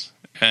problems.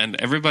 And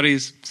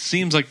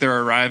seems like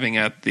they're arriving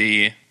at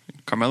the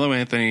Carmelo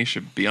Anthony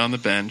should be on the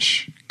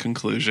bench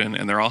conclusion,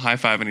 and they're all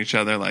high-fiving each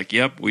other like,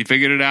 yep, we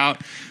figured it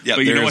out. Yep,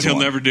 but you know there what? is He'll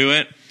one. never do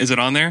it. Is it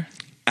on there?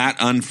 at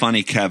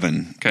Unfunny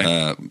Kevin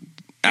Okay.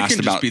 asked can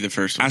about just be the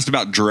first one. asked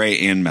about Dre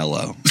and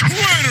Melo.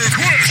 Twitter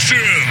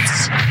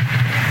questions.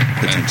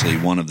 Potentially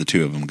one of the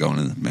two of them going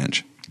to the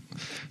bench.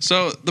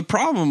 So the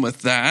problem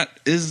with that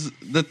is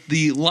that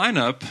the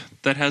lineup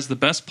that has the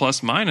best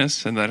plus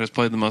minus and that has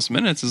played the most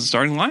minutes is the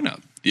starting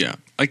lineup. Yeah.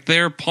 Like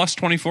they're plus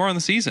 24 on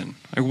the season.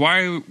 Like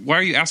why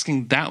are you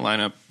asking that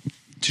lineup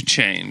to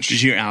change?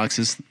 Did you hear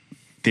Alex's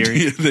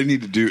theory? They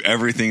need to do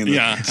everything in the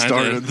Yeah, I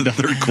start did. of the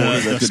third quarter.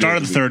 The start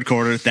of the third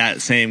quarter,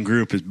 that same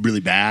group is really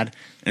bad,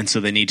 and so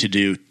they need to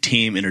do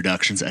team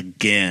introductions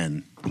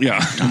again. Yeah.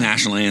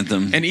 national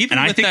anthem. And even And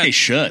I with think that, they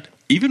should.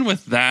 even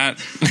with that,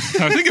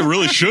 I think it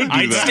really should do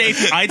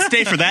I'd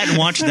stay for that and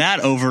watch that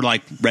over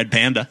like Red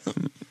Panda.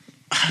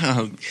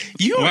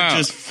 You Wow. are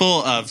just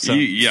full of some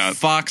Yeah.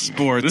 Fox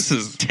Sports. This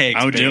is takes.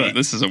 I would do baby. it.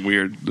 This is a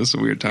weird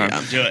time.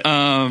 Do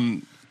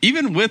it.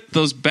 Even with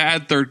those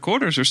bad third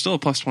quarters, they're still a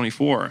plus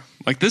 24.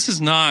 Like this is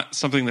not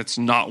something that's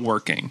not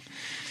working.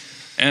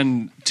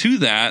 And to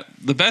that,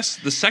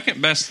 the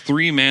second best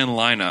 3-man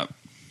lineup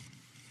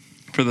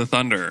for the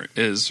Thunder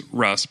is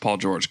Russ, Paul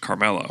George,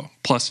 Carmelo,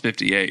 plus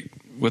 58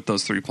 with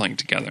those three playing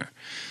together.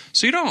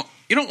 So you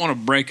don't want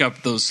to break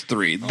up those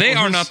three. They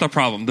are not the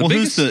problem.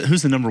 Who's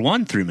the number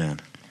one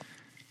 3-man?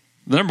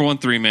 The number one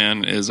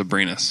 3-man is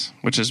Abrinas,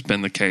 which has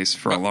been the case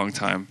for a long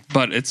time,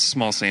 but it's a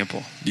small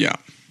sample. Yeah.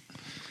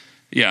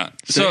 Yeah.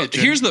 So it,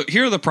 Jim.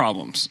 here are the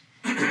problems.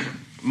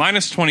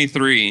 Minus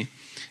 23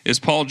 is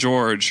Paul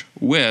George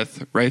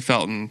with Ray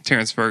Felton,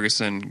 Terrence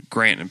Ferguson,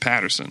 Grant, and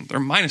Patterson. They're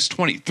minus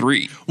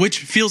 23. Which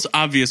feels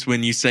obvious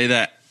when you say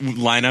that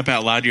lineup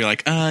out loud. You're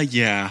like,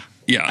 yeah.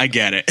 Yeah. I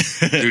get it.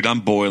 Dude,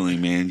 I'm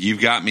boiling, man.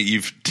 You've got me.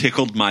 You've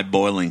tickled my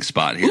boiling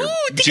spot here.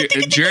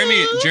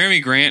 Jeremy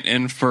Grant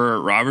in for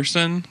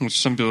Robertson, which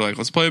some people are like,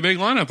 let's play a big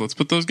lineup. Let's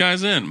put those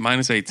guys in.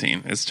 Minus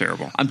 18. It's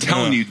terrible. I'm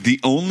telling you, the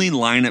only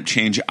lineup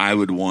change I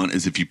would want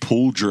is if you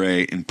pull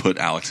Dre and put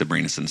Alex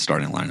Abrinas in the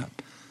starting lineup.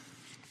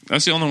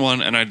 That's the only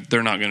one, and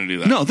they're not going to do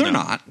that. No, they're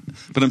not.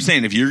 But I'm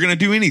saying if you're going to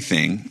do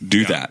anything,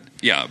 do that.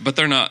 Yeah, but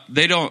they're not.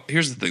 They don't.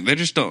 Here's the thing. They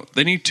just don't.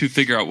 They need to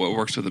figure out what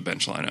works with the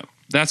bench lineup.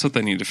 That's what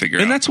they need to figure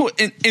out. And that's what,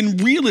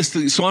 and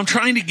realistically, so I'm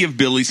trying to give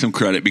Billy some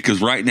credit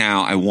because right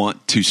now I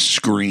want to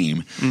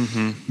scream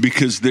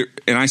because there,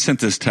 and I sent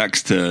this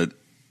text to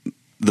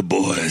the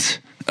boys.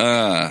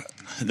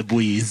 The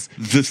boys.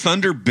 The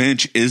Thunder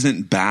bench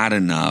isn't bad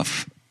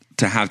enough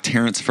to have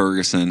Terrence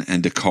Ferguson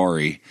and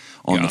Dakari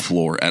on the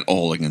floor at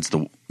all against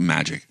the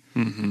Magic.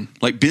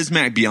 Like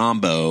Bismack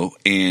Biyombo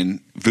and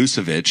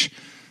Vucevic,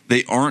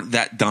 they aren't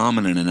that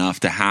dominant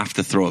enough to have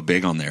to throw a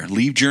big on there.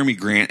 Leave Jeremy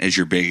Grant as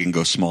your big and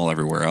go small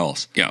everywhere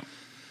else. Yeah.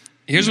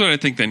 Here's what I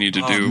think they need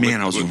to do.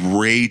 Man, I was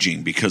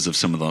raging because of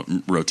some of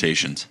the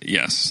rotations.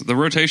 Yes, the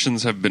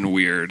rotations have been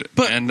weird,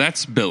 and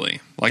that's Billy.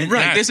 Like right.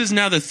 that- This is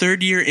now the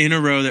third year in a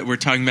row that we're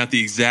talking about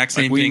the exact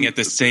same thing at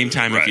the same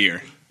time of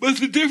year. But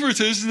the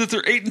difference is that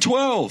they're 8 and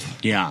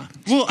 12. Yeah.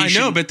 Well, I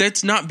know, but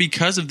that's not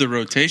because of the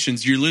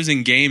rotations. You're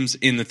losing games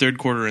in the third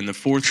quarter and the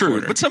fourth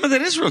quarter. But some of that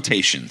is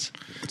rotations.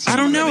 I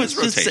don't know. It's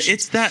rotation.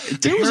 It's that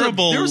There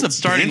terrible was a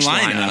starting bench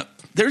lineup.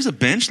 There's a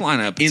bench lineup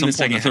at In some the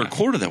point in the second third half.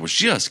 quarter that was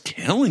just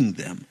killing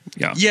them.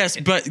 yeah. Yes,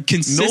 but Nobody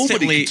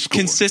consistently,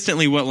 could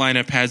score. what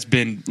lineup has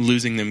been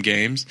losing them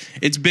games?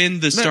 It's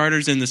been the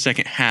starters in the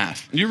second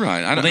half. You're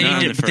right. I don't They know.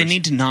 need the to, but they first.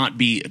 need to not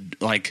be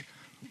like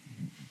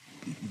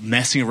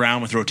messing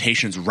around with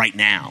rotations right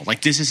now.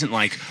 Like this isn't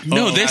like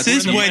This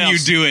is when you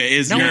do it.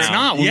 Is No, now. it's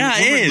not. When- Yeah,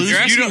 when we're it is. losing- You're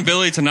You asking don't-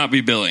 Billy to not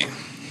be Billy.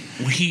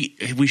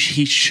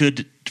 he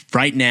should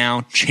right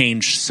now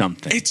change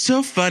something. It's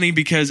so funny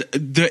because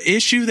the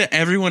issue that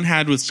everyone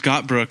had with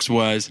Scott Brooks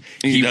was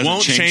he doesn't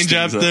won't change change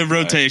up things the up,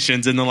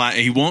 rotations in the line.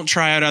 He won't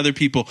try out other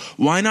people.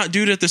 Why not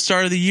do it at the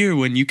start of the year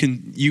when you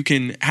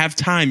can have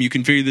time? You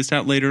can figure this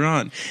out later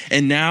on.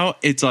 And now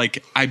it's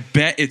like I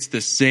bet it's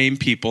the same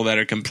people that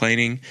are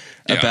complaining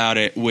about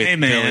it with Hey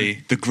man,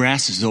 Billy. the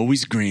grass is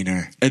always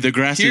greener. The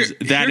grass is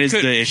that is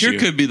the issue. Here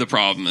could be the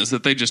problem is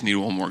that they just need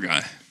one more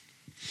guy.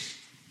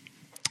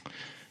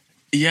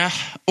 Yeah,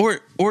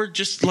 or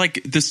just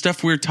like the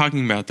stuff we're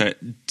talking about that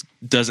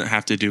doesn't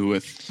have to do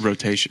with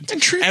rotations.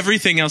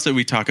 Everything else that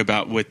we talk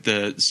about with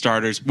the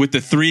starters, with the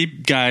three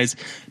guys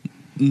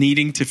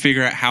needing to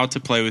figure out how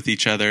to play with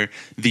each other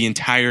the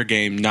entire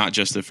game, not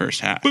just the first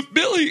half. But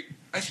Billy,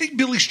 I think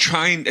Billy's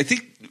trying. I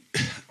think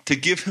to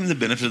give him the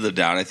benefit of the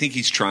doubt, I think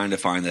he's trying to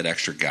find that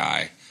extra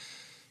guy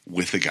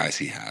with the guys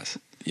he has.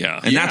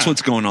 Yeah. And that's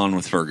what's going on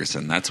with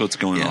Ferguson. That's what's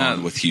going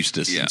on with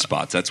Houston and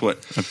spots. That's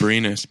what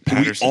Abrinas,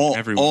 Patterson,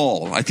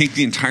 everyone. I think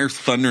the entire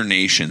Thunder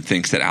Nation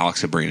thinks that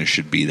Alex Abrinas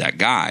should be that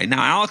guy.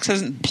 Now, Alex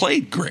hasn't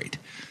played great.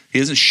 He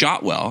hasn't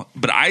shot well,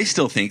 but I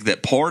still think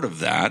that part of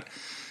that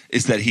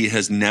is that he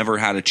has never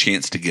had a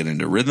chance to get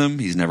into rhythm.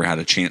 He's never had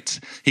a chance.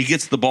 He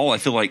gets the ball, I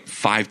feel like,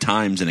 5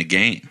 times in a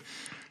game.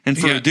 And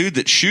for a dude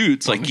that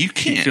shoots, like, you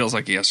can't. He feels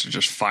like he has to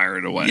just fire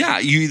it away. Yeah,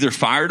 you either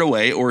fire it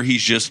away or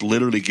he's just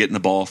literally getting the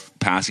ball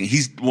passing.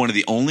 He's one of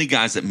the only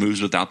guys that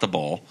moves without the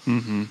ball.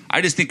 Mm-hmm.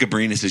 I just think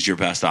Abrinas is your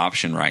best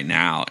option right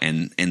now.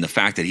 And the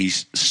fact that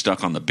he's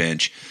stuck on the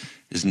bench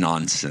is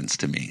nonsense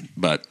to me.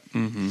 But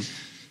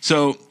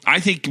so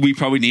I think we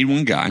probably need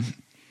one guy.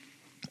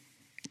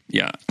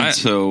 Yeah.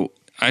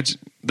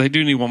 They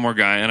do need one more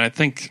guy. And I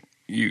think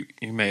you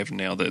may have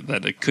nailed it,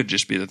 that it could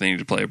just be that they need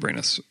to play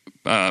Abrinas.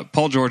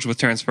 Paul George with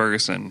Terrence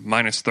Ferguson,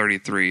 minus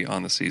 33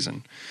 on the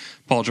season.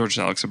 Paul George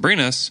and Alex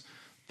Abrinas,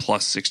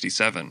 plus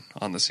 67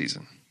 on the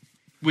season.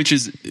 Which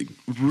is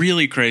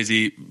really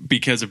crazy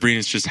because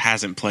Abrinas just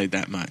hasn't played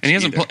that much. And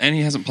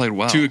he hasn't played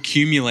well. To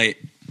accumulate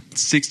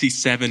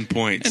 67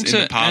 points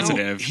in the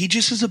positive. He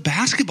just is a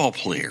basketball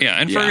player. Yeah,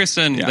 and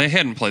Ferguson, they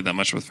hadn't played that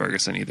much with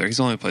Ferguson either.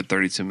 He's only played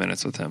 32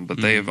 minutes with him, but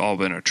they have all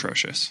been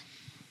atrocious.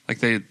 Like,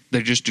 they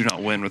just do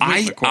not win with him.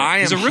 I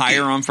am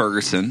higher on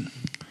Ferguson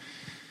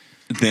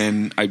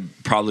than I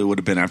probably would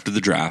have been after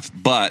the draft,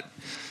 but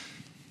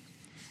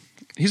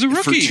he's a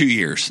rookie for 2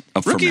 years.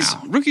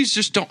 Rookies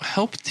just don't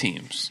help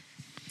teams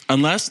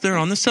unless they're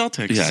on the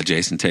Celtics. Yeah,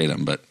 Jason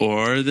Tatum,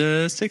 or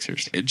the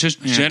Sixers. It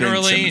just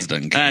generally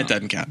doesn't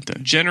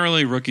count.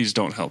 Generally, rookies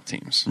don't help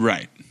teams.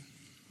 Right.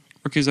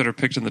 Rookies that are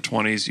picked in the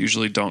 20s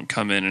usually don't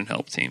come in and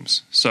help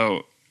teams.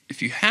 So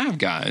if you have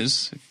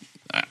guys,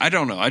 I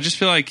don't know. I just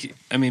feel like,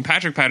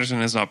 Patrick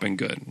Patterson has not been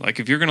good. Like,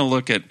 if you're going to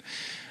look at,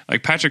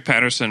 like, Patrick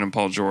Patterson and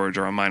Paul George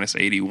are a minus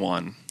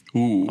 81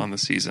 on the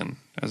season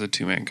as a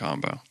two-man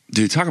combo.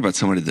 Dude, talk about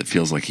somebody that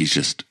feels like he's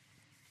just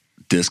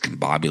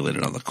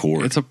discombobulated on the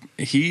court.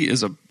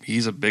 He's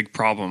a big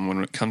problem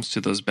when it comes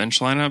to those bench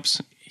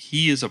lineups.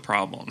 He is a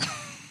problem.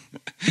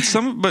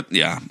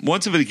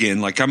 Once of it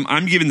again, like,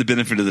 I'm giving the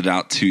benefit of the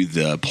doubt to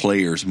the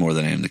players more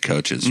than I am the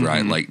coaches,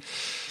 right? Like,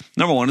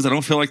 number one is I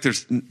don't feel like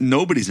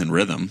nobody's in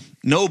rhythm.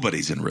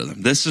 Nobody's in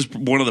rhythm. This is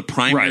one of the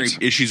primary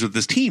issues with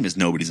this team is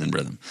nobody's in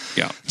rhythm.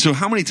 Yeah. So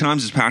how many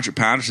times is Patrick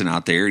Patterson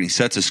out there and he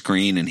sets a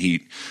screen and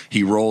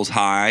he rolls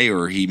high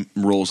or he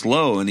rolls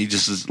low and he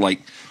just is like,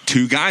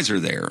 2 guys are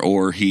there,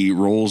 or he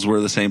rolls where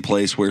the same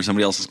place where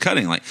somebody else is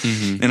cutting. Like,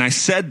 and I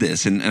said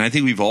this, and I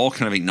think we've all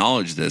kind of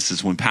acknowledged this,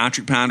 is when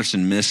Patrick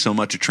Patterson missed so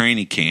much of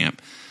training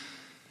camp,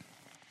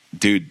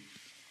 dude.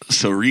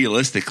 So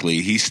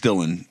realistically, he's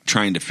still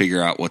trying to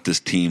figure out what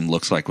this team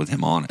looks like with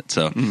him on it.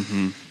 So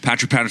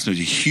Patrick Patterson was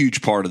a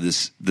huge part of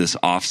this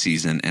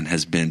offseason and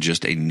has been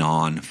just a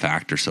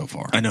non-factor so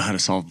far. I know how to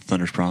solve the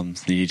Thunder's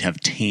problems. They need to have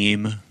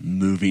team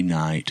movie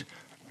night,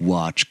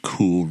 watch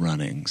Cool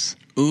Runnings.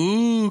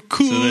 Ooh,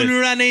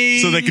 running.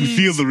 So they can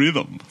feel the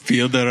rhythm.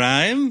 Feel the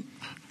rhyme?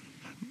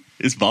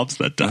 It's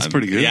bobsled time. That's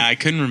pretty good. Yeah, I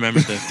couldn't remember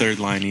the third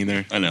line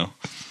either. I know.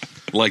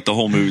 Like the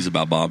whole movie's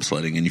about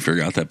bobsledding and you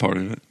forgot that part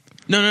of it.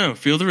 No.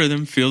 Feel the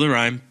rhythm, feel the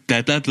rhyme.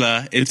 Blah, blah,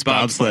 blah. It's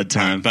bobsled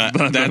time. But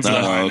that's the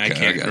line.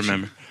 Okay, I can't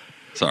remember.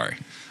 Sorry.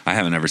 I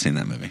haven't ever seen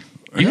that movie.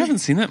 You haven't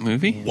seen that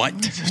movie? What?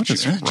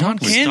 John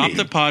Candy. Stop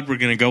the pod. We're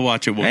going to go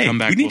watch it. We'll come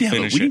back. We'll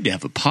finish it. We need to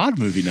have a pod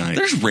movie night.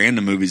 There's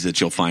random movies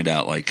that you'll find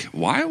out, like,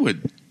 why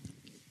would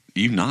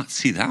you not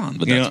see that one?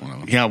 But that's one of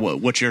them. Yeah,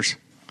 what's yours?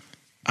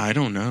 I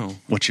don't know.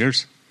 What's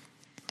yours?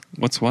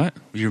 What's what?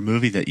 Your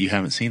movie that you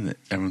haven't seen that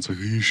everyone's like,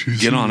 you should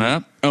Get on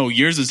up. Oh,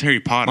 yours is Harry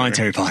Potter. Mine's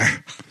Harry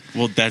Potter.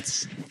 Well,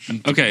 that's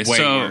okay. way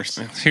So worse.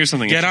 Here's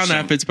something. Get on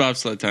up. It's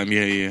bobsled time.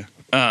 Yeah.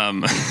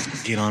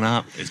 Get on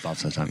up. It's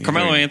bobsled time.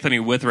 Carmelo Anthony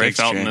with Ray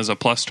Felton Jay. is a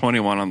plus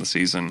 21 on the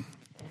season.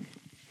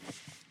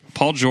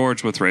 Paul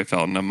George with Ray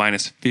Felton a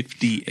minus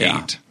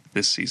 58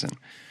 this season.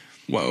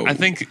 Whoa. I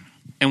think,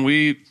 and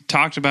we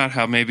talked about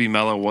how maybe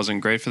Melo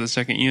wasn't great for the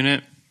second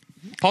unit.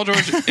 Paul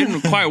George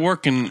isn't quite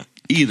working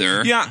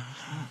either. Yeah.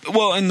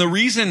 Well, and the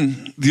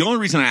only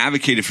reason I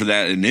advocated for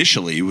that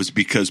initially was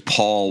because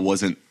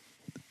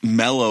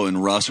Melo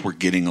and Russ were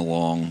getting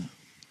along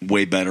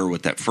way better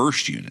with that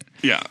first unit.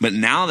 Yeah. But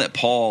now that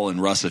Paul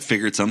and Russ have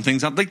figured some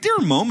things out, like there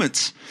were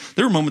moments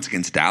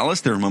against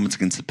Dallas, there were moments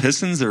against the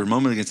Pistons, there were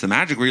moments against the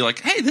Magic where you're like,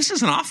 hey, this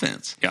is an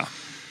offense. Yeah.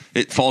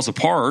 It falls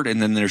apart and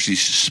then there's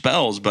these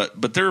spells,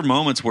 but there are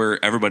moments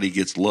where everybody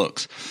gets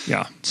looks.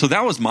 Yeah. So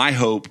that was my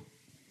hope,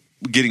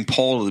 getting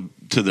Paul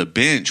to the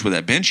bench with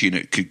that bench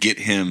unit could get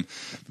him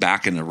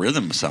back in the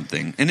rhythm of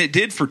something. And it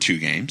did for 2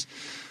 games.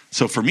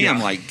 So for me, I'm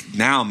like,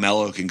 now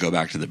Melo can go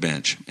back to the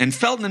bench. And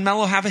Felton and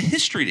Melo have a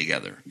history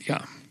together.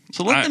 Yeah.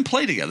 So let them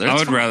play together. I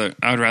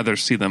would rather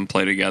see them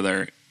play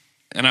together.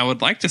 And I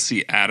would like to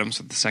see Adams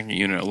with the second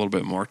unit a little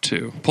bit more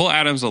too. Pull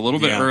Adams a little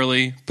bit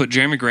early, put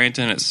Jeremy Grant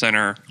in at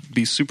center,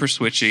 be super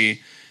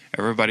switchy,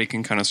 everybody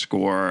can kind of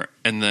score,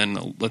 and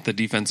then let the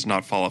defense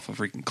not fall off a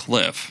freaking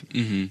cliff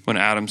when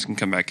Adams can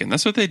come back in.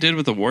 That's what they did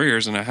with the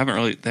Warriors, and I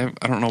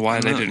don't know why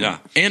they didn't. Yeah.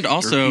 And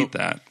also, repeat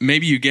that.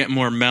 maybe you get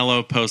more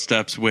mellow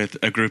post-ups with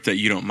a group that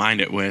you don't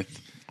mind it with.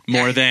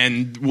 More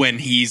than when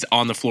he's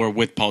on the floor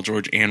with Paul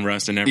George and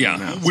Russ and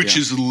everyone else. Which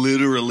is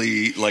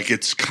literally like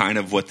it's kind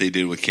of what they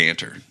did with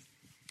Cantor.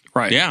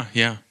 Right.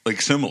 Yeah.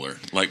 Like similar.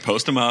 Like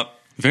post him up.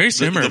 Very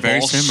similar.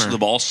 The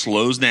ball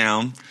slows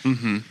down,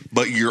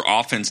 but your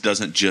offense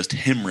doesn't just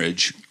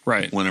hemorrhage.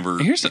 Right.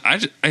 Whenever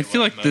I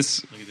feel like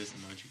this.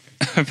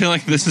 I feel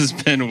like this has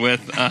been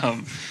with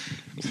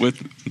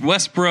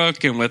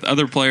Westbrook and with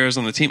other players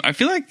on the team. I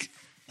feel like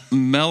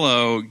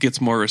Melo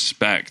gets more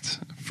respect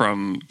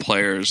from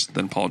players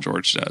than Paul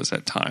George does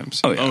at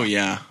times. Oh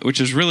yeah. Which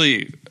is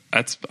really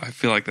I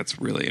feel like that's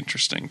really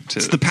interesting to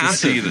It's the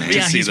passive.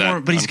 He's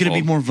going to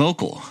be more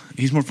vocal.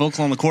 He's more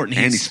vocal on the court, and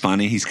he's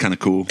funny. He's kind of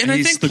cool. And I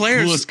he's think the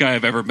players, coolest guy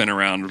I've ever been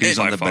around. He's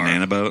on the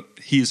banana boat.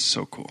 He's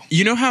so cool.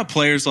 You know how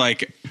players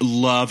like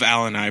love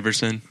Allen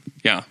Iverson?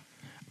 Yeah.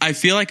 I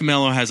feel like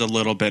Melo has a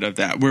little bit of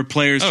that, where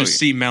players just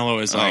see Melo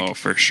as like,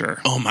 for sure.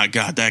 Oh my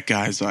God, that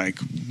guy's like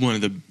one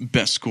of the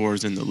best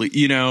scorers in the league,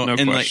 you know? No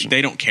and question. like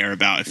they don't care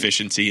about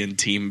efficiency and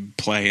team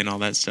play and all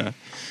that stuff.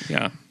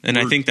 Yeah. And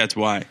I think that's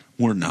why.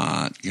 We're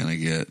not going to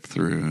get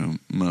through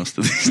most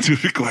of these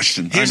stupid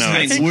questions. Here's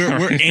the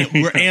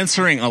thing: we're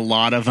answering a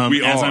lot of them.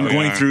 I'm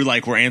going through,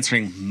 like we're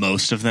answering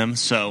most of them.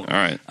 So, all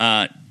right,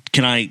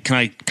 can I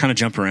kind of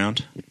jump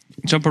around?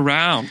 Jump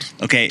around.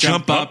 Okay,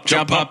 jump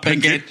up,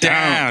 and get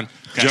down.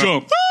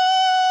 Jump.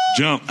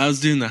 Jump. I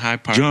was doing the high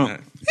part. Jump.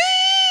 Of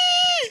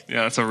that.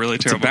 Yeah, that's a really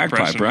It's a terrible bagpipe,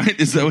 impression.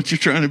 right? Is that what you're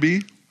trying to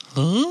be?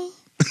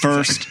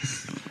 First,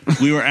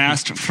 we were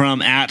asked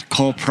from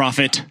 @Cole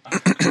Prophet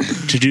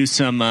to do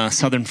some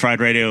Southern Fried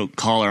Radio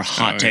caller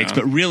hot takes,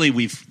 but really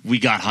we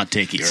got hot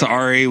takey.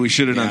 Sorry, we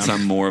should have done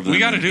some more of them. We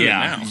got to do it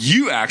now.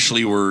 You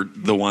actually were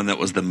the one that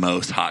was the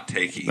most hot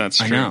takey. That's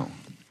true. I know,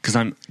 because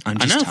I'm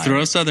just tired. Throw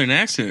a Southern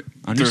accent.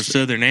 I'm Throw a just-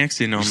 Southern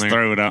accent on Just there.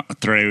 throw it out.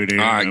 Throw it in.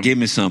 All right, give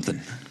me something.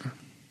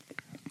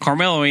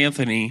 Carmelo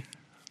Anthony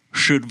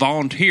should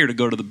volunteer to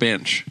go to the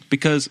bench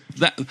because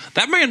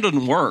that man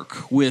doesn't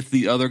work with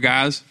the other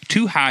guys.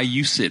 Too high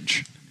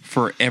usage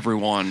for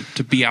everyone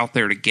to be out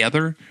there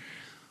together.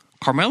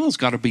 Carmelo's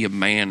got to be a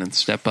man and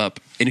step up.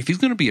 And if he's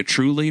going to be a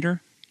true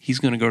leader, he's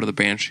going to go to the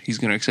bench. He's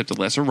going to accept a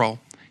lesser role.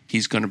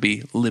 He's going to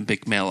be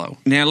Olympic Melo.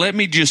 Now, let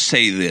me just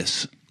say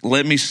this.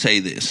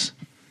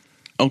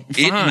 Oh,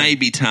 It may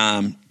be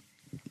time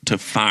to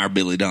fire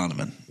Billy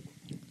Donovan.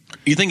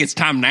 You think it's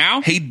time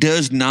now? He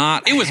does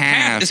not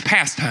It's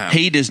past time.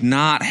 He does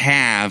not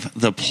have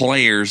the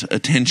players'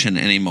 attention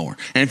anymore.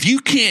 And if you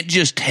can't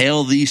just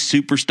tell these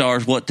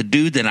superstars what to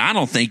do, then I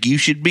don't think you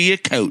should be a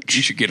coach.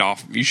 You should get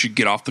off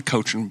the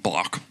coaching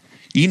block.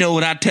 You know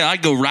what I tell? I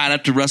go right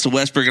up to Russell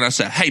Westbrook and I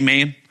say, "Hey,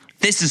 man,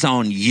 this is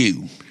on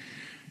you.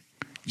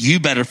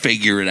 You better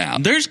figure it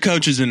out." There's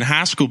coaches in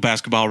high school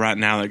basketball right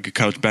now that could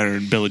coach better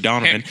than Billy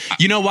Donovan.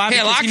 You know why?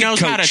 Hell, Because I he could knows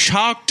how to coach.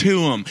 talk to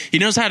him. He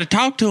knows how to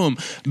talk to him.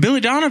 Billy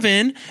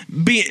Donovan,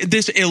 be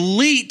this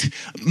elite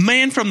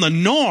man from the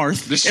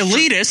north,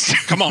 elitist.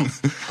 Come on.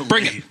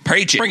 Bring it.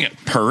 Preach it. Bring it.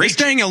 This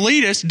dang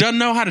elitist doesn't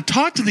know how to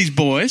talk to these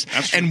boys,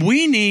 and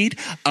we need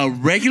a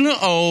regular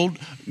old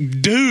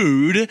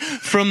dude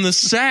from the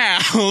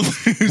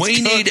South.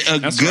 We need a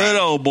good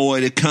old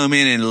boy to come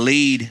in and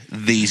lead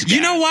these guys.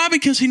 You know why?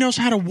 Because he knows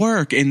how to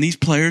work, and these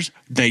players,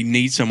 they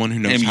need someone who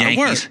knows Them how to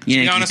work. Yankees To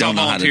be honest, I'll don't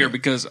know how to volunteer do it.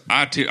 because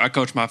I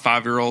coach my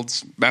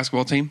 5-year-old's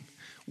basketball team.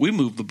 We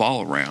move the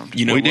ball around.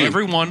 You know We what? do.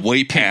 Everyone.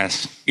 We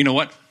pass. You know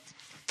what?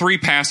 3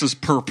 passes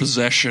per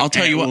possession. I'll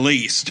tell you at what.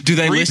 least. Do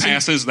they 3 listen?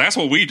 passes. That's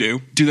what we do.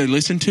 Do they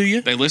listen to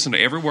you? They listen to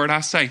every word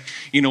I say.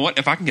 You know what?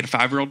 If I can get a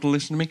 5-year-old to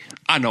listen to me,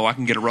 I know I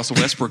can get a Russell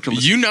Westbrook to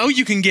listen. You know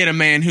you can get a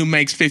man who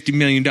makes $50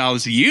 million a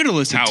year to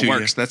listen That's to how it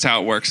works. you. That's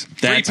how it works. 3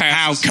 That's how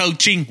passes.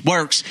 coaching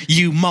works,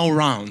 you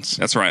morons.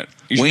 That's right.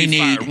 You should We be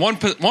need-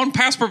 fired. one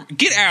pass per.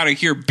 Get out of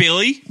here,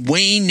 Billy.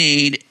 We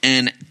need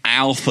an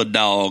alpha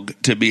dog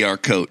to be our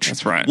coach.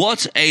 That's right.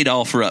 What's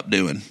Adolph Rupp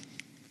doing?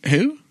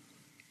 Who?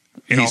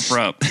 Adolph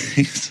Rupp.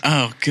 He's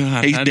Oh,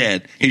 God.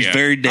 dead. He's Yeah.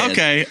 very dead.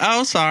 Okay.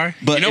 Oh, sorry.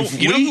 But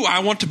You know who I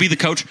want to be the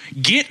coach?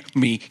 Get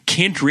me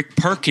Kendrick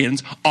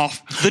Perkins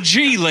off the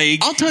G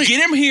League. I'll tell you-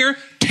 Get him here.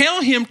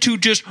 Tell him to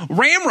just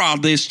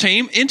ramrod this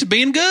team into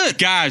being good.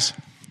 Guys,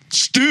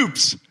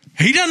 Stoops.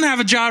 He doesn't have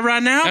a job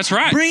right now. That's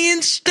right. Bring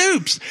in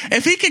Stoops.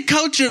 If he could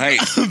coach a, Hey.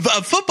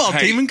 a football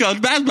Hey. team and coach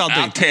a basketball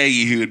I'll team. tell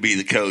you who would be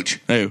the coach.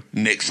 Who?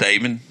 Nick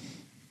Saban.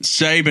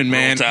 Saban,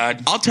 man. Roll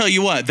Tide. I'll tell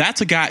you what.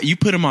 That's a guy. You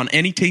put him on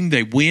any team,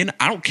 they win.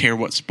 I don't care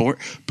what sport.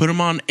 Put him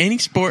on any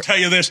sport. Tell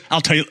you this.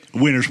 I'll tell you,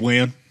 winners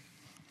win.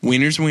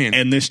 Winners win.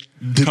 And this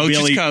Coach is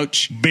Billy,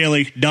 coach.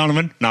 Billy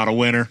Donovan, not a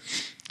winner.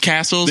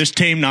 Castles. This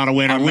team, not a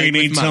winner. Are We made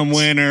with need some moats.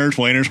 winners.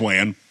 Winners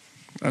win.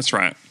 That's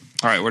right.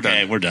 All right, we're done.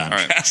 Okay, we're done. All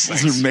right.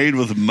 Castles are made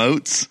with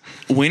moats.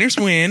 Winners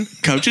win.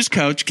 Coaches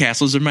coach.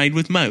 Castles are made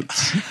with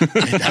moats.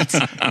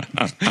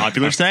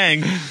 Popular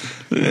saying.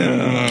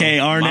 Okay,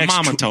 our My next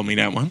mama told me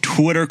that one.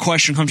 Twitter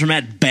question comes from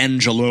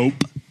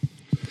 @Benjalope.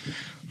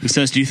 who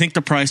says, do you think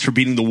the price for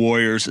beating the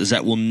Warriors is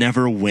that we'll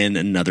never win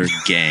another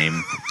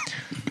game?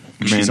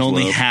 She's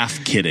only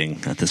half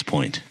kidding at this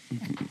point.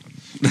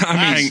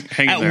 I mean,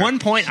 hang in at there. one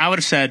point, I would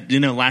have said,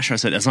 last year I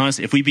said, as long as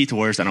if we beat the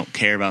Warriors, I don't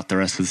care about the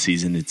rest of the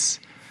season.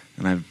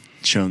 And I've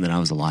shown that I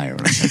was a liar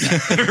when I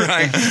said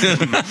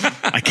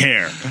that. right. I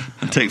care.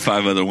 Take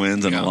 5 other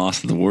wins and a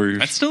loss to the Warriors.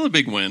 That's still a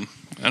big win.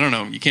 I don't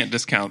know. You can't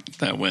discount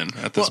that win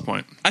at this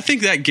point. I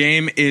think that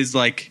game is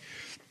like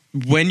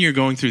when you're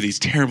going through these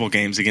terrible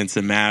games against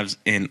the Mavs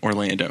in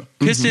Orlando.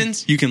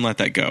 Pistons, you can let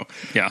that go.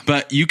 Yeah.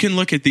 But you can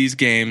look at these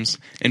games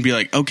and be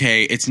like,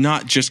 okay, it's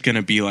not just going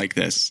to be like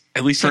this.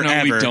 At least forever.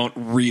 I know we don't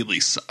really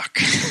suck.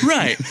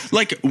 Right.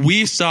 Like,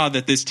 we saw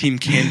that this team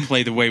can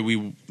play the way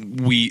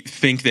we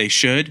think they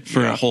should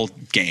for a whole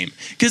game.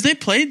 Because they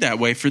played that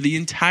way for the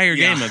entire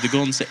game of the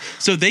Golden State.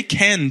 So they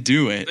can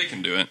do it. They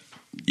can do it.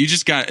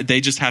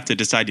 They just have to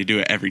decide to do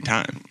it every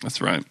time. That's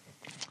right.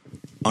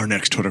 Our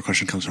next Twitter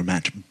question comes from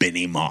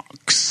Benny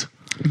Mox,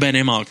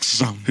 Benny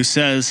Mox. who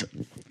says,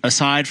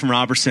 aside from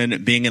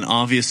Robertson being an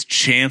obvious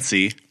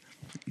Chansey,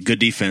 good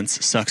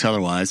defense, sucks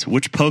otherwise,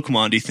 which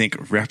Pokemon do you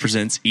think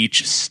represents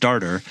each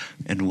starter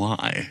and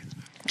why?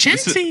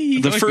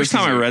 Chansey. The first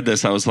time I read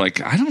this, I was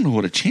like, I don't know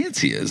what a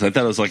Chansey is. I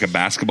thought it was like a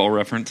basketball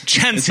reference.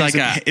 Chansey It's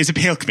like is a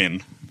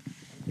Pilkman.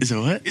 Is it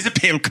what? Is a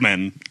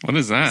Pilkman. What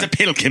is that? Is a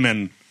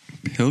Pilkman.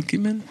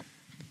 Pilkman?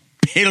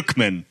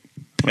 Pilkman.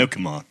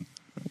 Pokemon.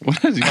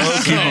 What is he?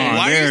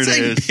 Why there are you it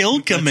saying is.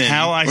 Pilkman? That's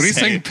how I What are you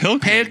say saying? it.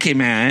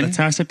 Pokemon. That's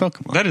how I say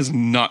Pokemon. That is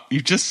not.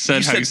 You just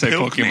said how you say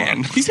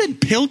Pokemon. He said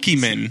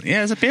Pilkman.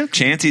 Yeah, it's a Pilkman.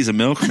 Chansey's a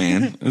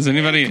milkman. Does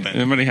anybody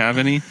have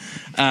any?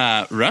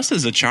 Russ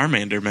is a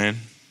Charmander, man.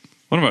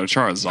 What about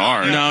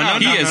Charizard? No,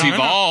 he has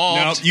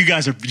evolved. No, you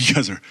guys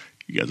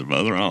are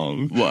both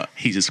wrong. What?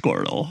 He's a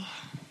Squirtle.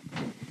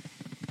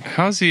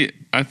 How's he?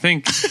 I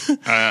think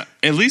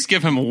at least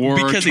give him a War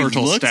Because he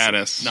Turtle looks-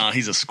 status. No,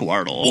 he's a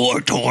Squirtle. Or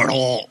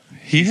Turtle.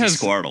 He has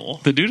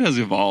Squirtle. The dude has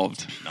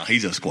evolved. No,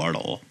 he's a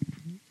Squirtle.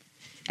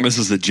 This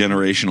is the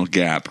generational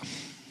gap.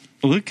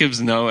 Luke gives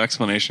no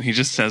explanation. He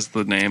just says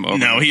the name over.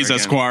 No, and he's a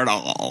over again.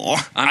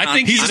 Squirtle. I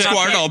think he's he's a not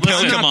Squirtle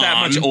that- I'm not that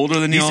Pokemon. much older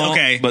than y'all,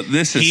 okay, but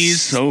this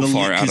is so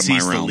far out of my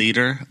he's realm. the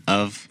leader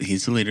of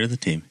the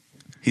team.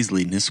 He's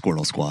leading his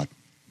Squirtle squad.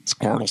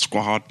 Squirtle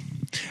Squad.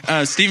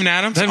 Steven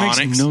Adams, That makes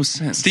Onyx. no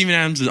sense. Steven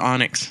Adams is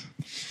Onyx.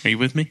 Are you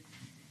with me?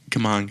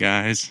 Come on,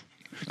 guys.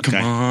 Come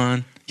Okay.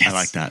 on. I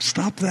like that.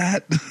 Stop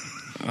that.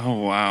 Oh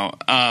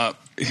wow.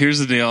 Here's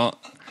the deal.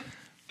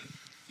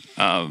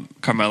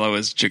 Carmelo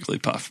is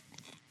Jigglypuff.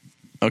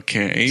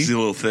 Okay. He's a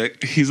little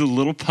thick. He's a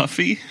little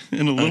puffy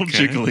and a little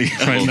Okay. jiggly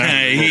right now.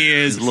 Okay, he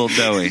He's is. a little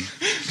doughy.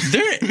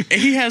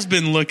 He has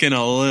been looking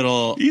a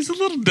little. He's a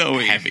little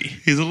doughy. Heavy.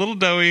 He's a little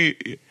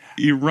doughy.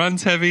 He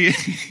runs heavy.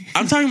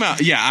 I'm talking about.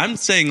 Yeah, I'm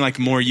saying like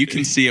more. You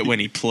can see it when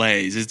he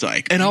plays. It's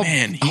like, And I'll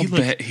he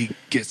bet he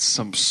gets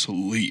some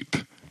sleep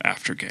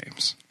after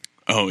games.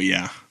 Oh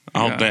yeah,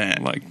 I'll Yeah,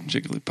 bet. like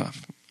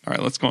Jigglypuff. All right,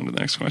 let's go on to the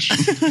next question.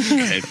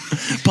 Okay.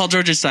 Paul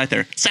George's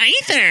Scyther.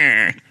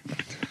 Scyther.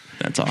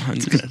 That's all.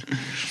 That's good.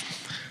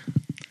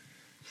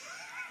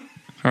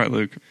 All right,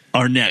 Luke.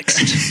 Our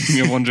next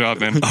You have one job,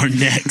 man. Our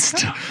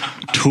next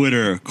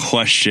Twitter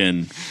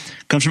question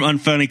comes from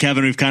Unfunny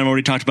Kevin. We've kind of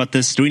already talked about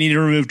this. Do we need to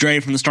remove Dre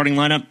from the starting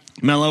lineup?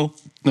 Mello?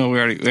 No, we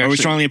Are actually, we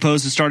strongly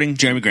opposed to starting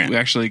Jeremy Grant? we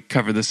actually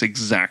covered this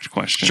exact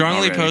question.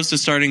 Strongly already. opposed to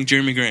starting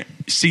Jeremy Grant.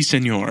 Si,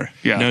 senor.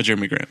 Yeah. No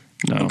Jeremy Grant.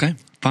 No. Okay,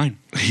 fine.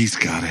 He's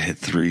got to hit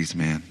threes,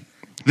 man.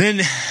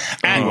 Then,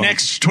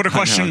 next Twitter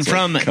question it's like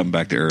from come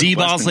back to earth. D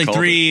Weston Bosley called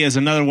 3 is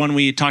another one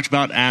we talked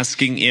about,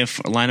 asking if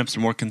lineups are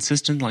more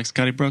consistent, like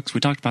Scotty Brooks.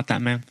 We talked about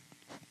that, man.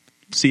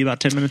 See you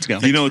about 10 minutes ago.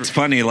 You know, it's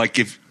funny, like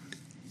and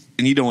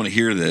you don't want to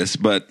hear this,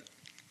 but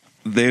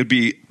they would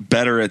be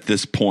better at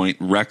this point,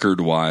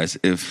 record-wise,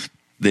 if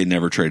they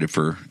never traded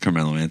for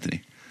Carmelo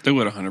Anthony. They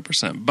would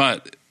 100%.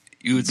 But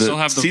you would The still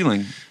have the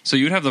ceiling. So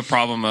you'd have the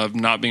problem of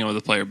not being able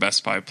to play your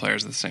best 5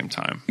 players at the same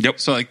time. Yep.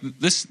 So like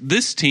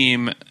this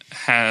team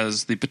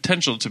has the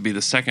potential to be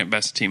the second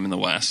best team in the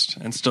West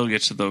and still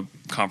get to the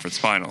conference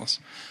finals.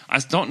 I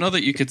don't know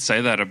that you could say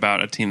that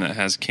about a team that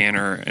has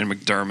Canner and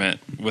McDermott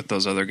with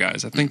those other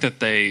guys. I think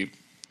that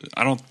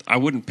I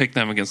wouldn't pick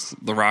them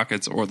against the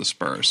Rockets or the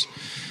Spurs.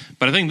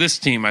 But I think this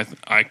team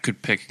I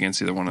could pick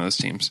against either one of those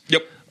teams.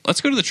 Yep. Let's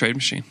go to the trade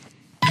machine.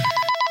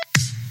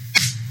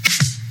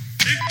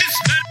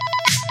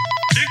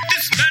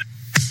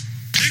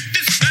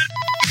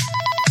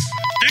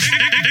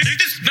 Take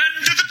this man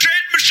to the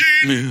trade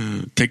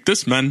machine. Take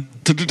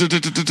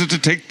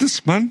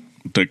this, man.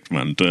 Take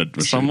man to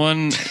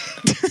Someone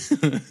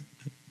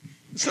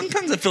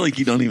Sometimes I feel like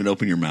you don't even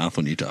open your mouth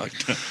when you talk.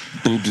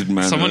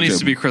 Someone needs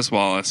to be Chris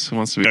Wallace. Who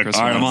wants to be Chris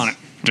All right, Wallace?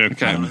 I'm on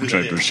it.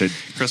 Okay.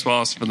 Chris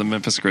Wallace for the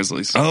Memphis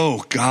Grizzlies.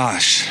 Oh,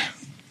 gosh.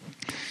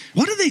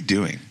 What are they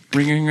doing?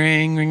 Ring, ring,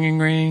 ring, ring, ring,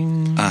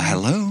 ring.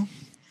 Hello?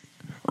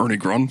 Ernie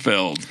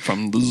Grunfeld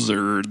from the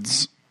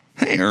Zerds.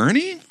 Hey,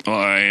 Ernie.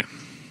 Hi.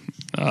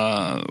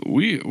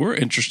 We're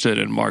interested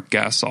in Mark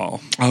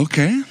Gasol,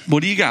 Okay.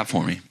 What do you got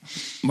for me?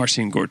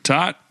 Marcin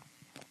Gortat,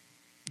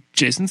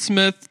 Jason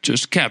Smith,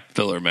 just cap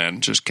filler,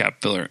 man. Just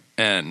cap filler.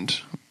 And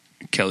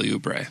Kelly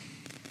Oubre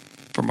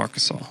for Marc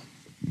Gasol.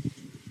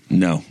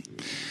 No.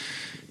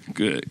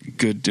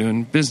 Good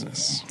doing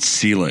business.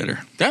 See you later.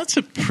 That's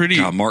a pretty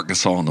Marc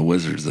Gasol and the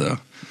Wizards, though.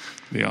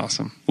 Be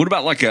awesome. What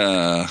about like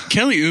a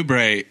Kelly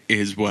Oubre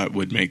is what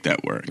would make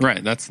that work.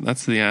 Right. That's the.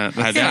 I'm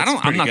not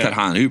that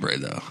high on Oubre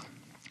though.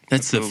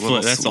 That's the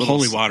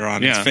holy water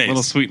on his face.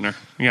 Little sweetener.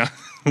 Yeah,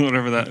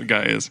 whatever that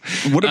guy is.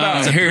 What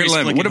about Harry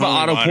Lemon? What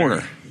about Otto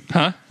Porter?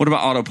 Huh? What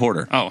about Otto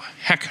Porter? Oh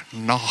heck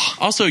no.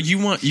 Also, you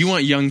want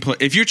young players.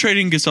 If you're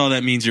trading Gasol,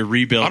 that means you're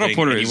rebuilding. Otto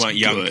Porter and you is want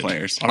young good.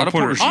 players. Otto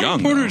Porter's young.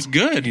 Otto Porter's though.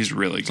 good. He's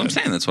really So good. I'm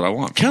saying that's what I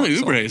want. Kelly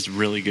Marc Gasol. Oubre is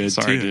really good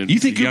Sorry, too. dude. You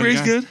think He's a young Oubre's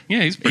guy. good?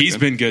 Yeah, He's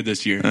been good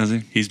this year. Has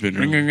he? He's been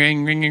ring, really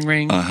ring, ring, ring,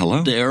 ring.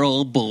 Hello,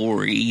 Daryl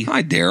Borey.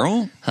 Hi,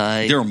 Daryl.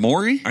 Hi. Daryl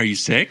Morey. Are you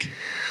sick?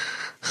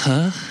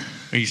 Huh?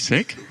 Are you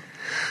sick?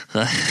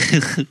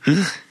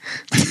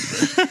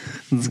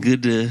 It's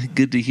good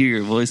to hear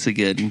your voice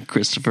again,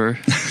 Christopher.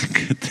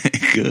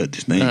 Good.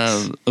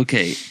 Thanks.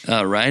 Okay,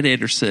 Ryan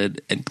Anderson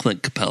and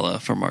Clint Capella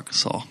for Marc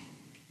Gasol.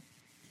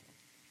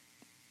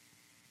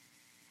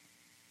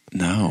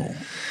 No.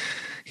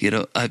 You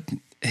know,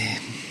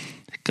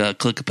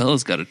 Clint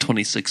Capella's got a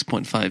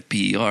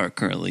 26.5 PER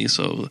currently,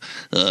 so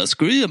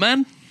screw you,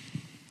 man.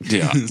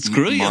 Yeah.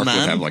 Screw you, Mark man.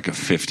 would have like a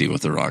 50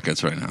 with the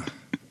Rockets right now.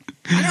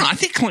 I don't know. I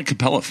think Clint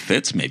Capella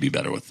fits maybe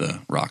better with the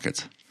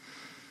Rockets.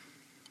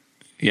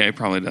 Yeah, he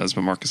probably does,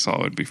 but Marc Gasol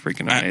would be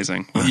freaking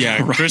amazing.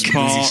 Yeah, Chris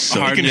Paul, He's so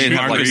Harden, good. and They'd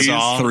have Marc like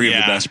Gasol. three of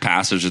Yeah. the best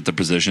passers at their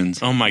positions.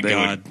 Oh my They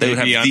God, would, they would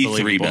have They'd be the three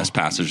unbelievable. best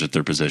passers at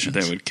their positions.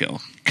 They would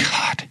kill.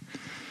 God.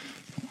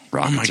 Oh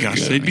Rockets my are gosh,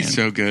 good, they'd be man.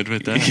 so good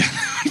with that.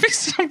 That'd be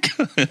so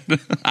good.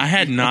 I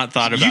had not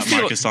thought about You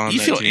Marc Gasol on you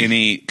that feel team.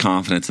 any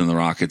confidence in the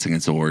Rockets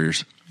against the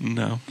Warriors?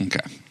 No. Okay.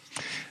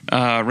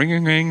 Ring,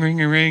 ring, ring, ring,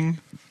 ring.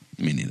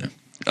 Me neither.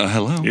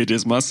 Hello. It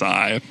is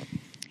Masai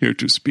here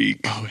to speak.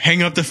 Oh,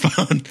 hang up the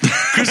phone.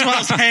 Chris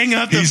Paul's hang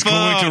up the He's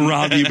phone. going to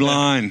rob you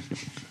blind.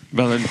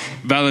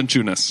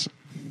 Valanciunas,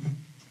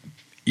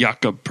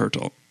 Jakob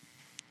Pertl,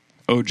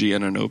 OG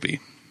Anunoby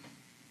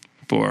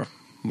for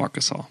Marc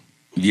Gasol.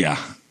 Yeah.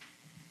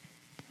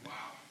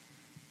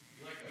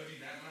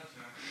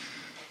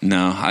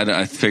 No,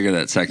 I figure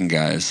that second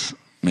guy is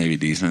maybe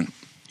decent.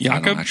 I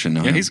Jakob, don't actually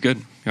know yeah, him. he's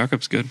good.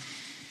 Jakob's good.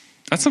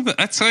 That's something.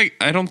 That's like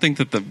I don't think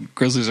that the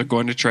Grizzlies are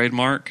going to trade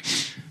Mark,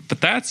 but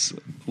that's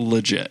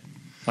legit.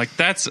 Like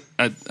that's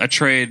a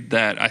trade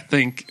that I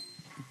think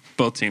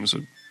both teams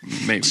would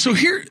maybe. So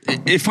here,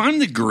 if I'm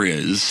the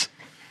Grizz,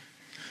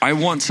 I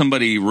want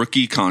somebody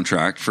rookie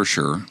contract for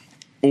sure,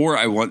 or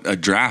I want a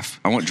draft.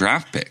 I want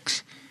draft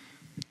picks.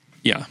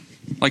 Yeah.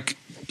 Like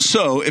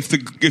so, if the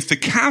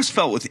Cavs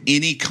felt with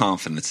any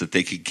confidence that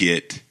they could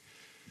get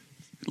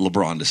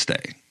LeBron to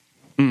stay,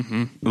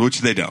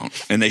 which they don't,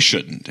 and they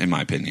shouldn't, in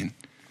my opinion.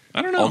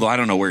 I don't know. Although I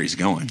don't know where he's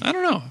going. I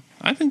don't know.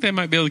 I think they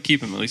might be able to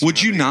keep him at least.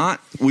 Would you not?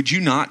 Would you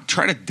not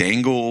try to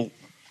dangle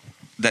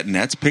that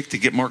Nets pick to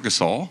get Marc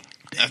Gasol?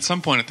 At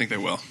some point, I think they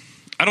will.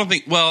 I don't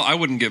think. Well, I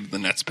wouldn't give the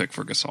Nets pick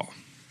for Gasol.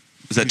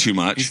 Is that too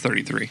much? He's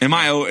 33. Am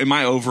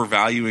I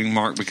overvaluing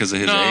Mark because of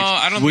his No, age?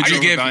 I don't. Would I you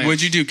don't give? value-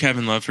 Would you do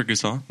Kevin Love for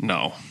Gasol?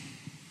 No.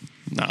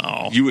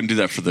 No. You wouldn't do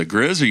that for the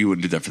Grizz, or you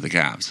wouldn't do that for the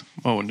Cavs?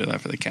 I wouldn't do that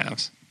for the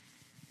Cavs.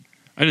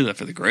 I do that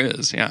for the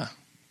Grizz. Yeah.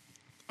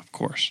 Of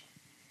course.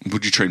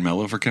 Would you trade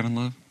Melo for Kevin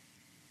Love?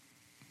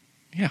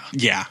 Yeah.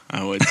 Yeah,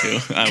 I would too.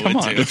 I Come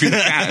would on. too. If you're the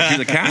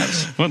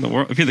Cavs, What in the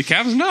world? If you're the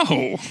Cavs,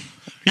 no.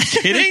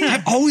 Kidding? I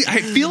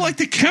feel like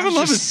the Cavs Kevin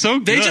Love is so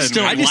good. They just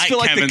don't I just like feel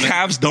like Kevin the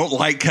Cavs don't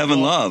like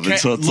Kevin Love, and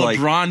so it's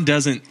LeBron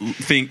doesn't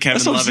think Kevin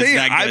That's what I'm Love is saying.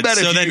 that I good. bet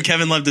if So then you-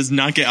 Kevin Love does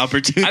not get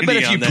opportunity. I bet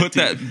if you on put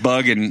team. that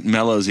bug in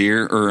Melo's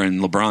ear or in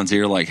LeBron's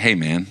ear, like, hey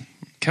man,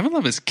 Kevin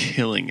Love is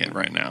killing it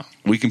right now.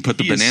 we can put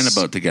the He is- banana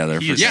boat together.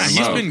 For Yeah, Kevin he's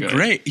Love. been good.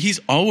 great. He's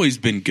always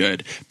been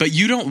good. But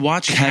you don't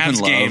watch Kevin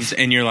Cavs Love. games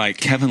and you're like,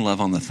 Kevin Love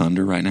on the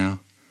Thunder right now.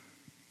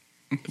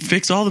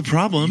 fix all the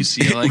problems.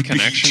 UCLA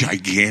connection.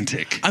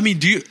 Gigantic. I mean,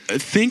 do you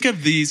think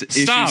of these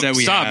issues that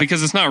we have?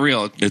 because it's not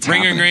real. It's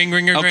ring, happening.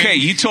 ring. Okay,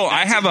 you told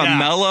I have a yeah.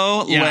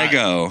 Melo Yeah.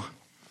 Lego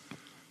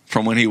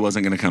from when he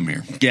wasn't going to come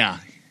here. Yeah.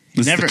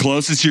 This Never- is the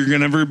closest you're going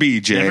to ever be,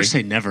 Jay. Never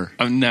say never.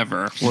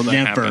 Never. Will that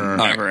Never. happen? All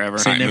right. Never, ever.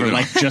 Say never. moving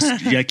Like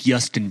just like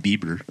Justin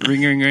Bieber.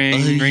 Ring, ring.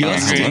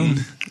 hello.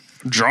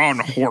 John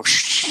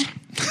Horst.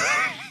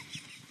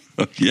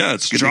 Yeah,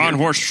 it's good to John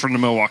hear. Horst from the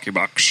Milwaukee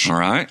Bucks. All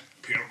right.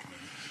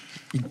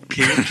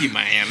 Pinky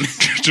man.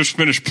 Just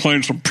finished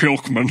playing some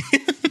Pilkman.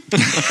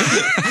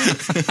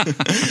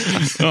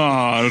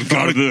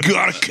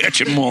 Gotta catch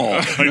them all.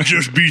 I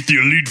just beat the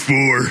Elite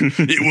Four.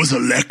 It was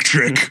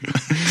electric.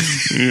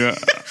 Yeah.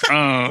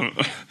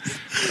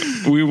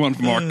 We want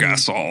Marc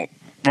Gasol.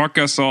 Marc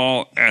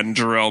Gasol and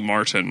Jarrell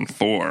Martin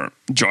for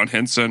John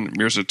Henson,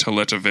 Mirza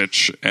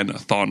Teletovic, and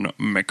Thon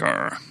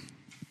Maker.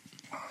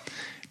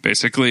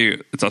 Basically,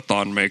 it's a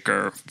Thon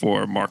Maker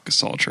for Marc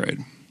Gasol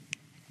trade.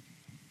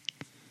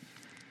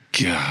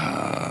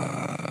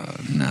 God,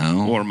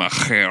 no. Or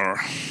Macher.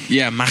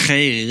 Yeah,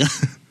 Macher.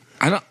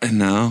 I don't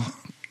know.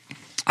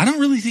 I don't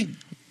really think.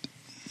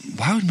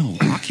 Why would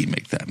Milwaukee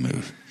make that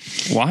move?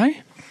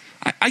 Why?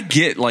 I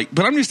get but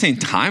I'm just saying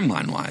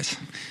timeline wise.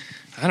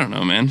 I don't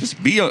know, man.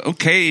 Just be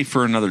okay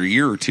for another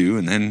year or two,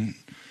 and then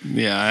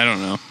Yeah, I don't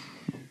know.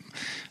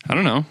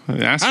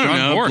 Ask I don't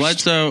John know. Borst.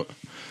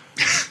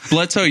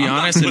 Bledsoe,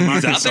 Giannis, and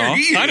Marc out there. Gasol.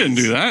 He I didn't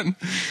do that.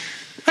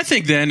 I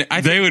think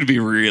They would be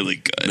really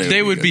good.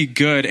 they would be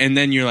good, and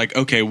then you're like,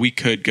 okay, we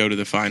could go to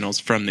the finals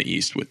from the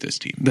East with this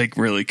team. They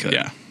really could.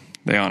 Yeah.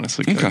 They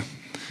honestly could. Okay.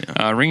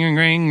 Ring and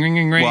ring, ring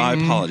and ring. Well, I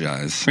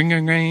apologize. Ring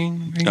and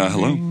ring. Ring and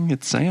Hello? ring.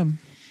 It's Sam.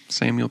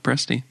 Samuel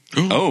Presti.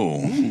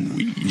 Oh,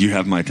 you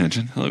have my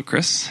attention. Hello,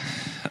 Chris.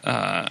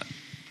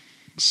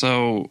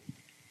 So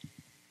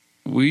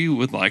we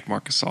would like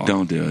Marc Gasol.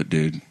 Don't do it,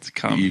 dude.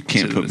 come You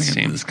can't to put me this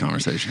into team. this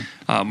conversation.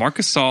 Marc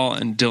Gasol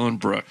and Dylan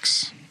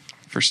Brooks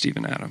for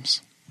Steven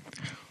Adams.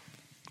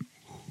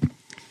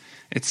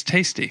 It's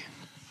tasty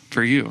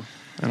for you,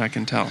 and I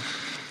can tell.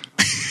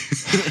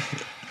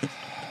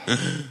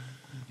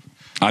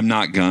 I'm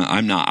not gonna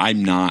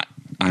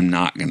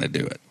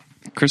do it.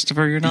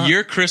 Christopher, you're not?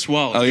 You're Chris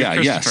Wallace. Oh You're yeah,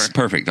 yes, Christopher.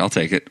 perfect. I'll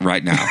take it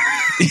right now.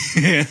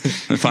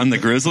 If I'm the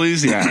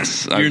Grizzlies,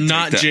 yes, I You're would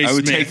not take that. Jay I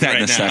would Smith take that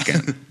in a right now.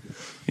 second.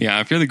 Yeah,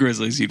 if you're the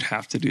Grizzlies, you'd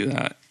have to do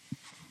that.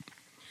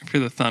 If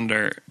you're the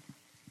Thunder,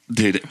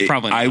 Dude,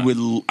 Probably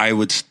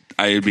not.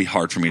 It'd be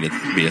hard for me to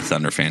be a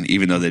Thunder fan,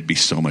 even though they'd be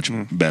so much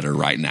better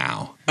right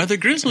now. Are the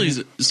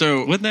Grizzlies?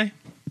 So would they?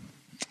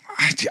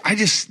 I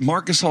just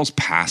Marc Gasol's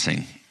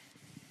passing.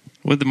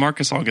 Would the Marc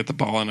Gasol get the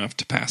ball enough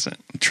to pass it?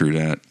 True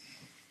that.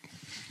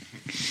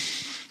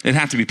 It'd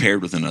have to be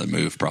paired with another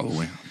move,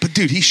 probably. But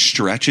dude, he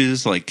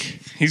stretches like.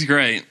 He's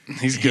great.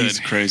 He's good. He's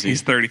crazy.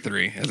 He's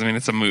 33. I mean,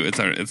 it's a move. It's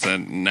a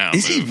now.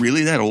 Is he move.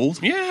 really that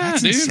old? Yeah,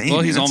 That's dude. insane.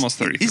 Well, he's That's- almost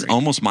 33. He's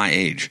almost my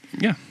age.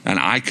 Yeah. And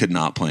I could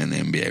not play in the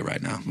NBA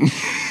right now.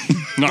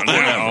 Not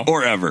now.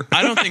 Or ever.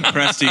 I don't think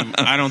Presti.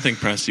 I don't think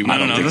Presti. I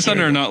don't know. think The so.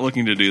 Thunder are not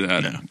looking to do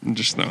that. No. I'm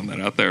just throwing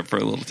that out there for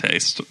a little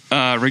taste.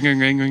 Ring, ring,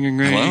 ring, ring, ring,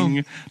 Hello?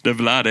 ring. The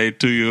Vlade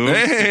to you.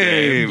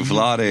 Hey,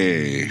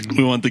 Vlade.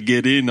 We want to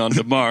get in on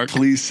the mark.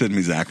 Please send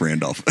me Zach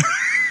Randolph.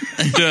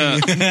 No.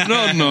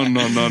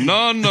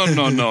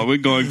 We're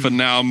going for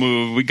now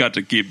move. We got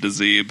to keep the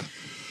Zeeb.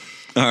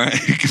 All right.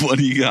 What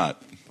do you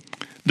got?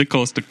 The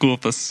Costa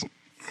Corpus.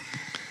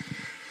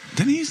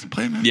 Didn't he used to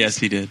play, man? Yes,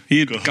 he did.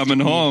 He coming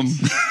home.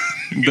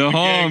 The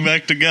home.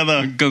 back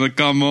together. Gonna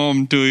come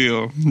home to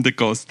you, the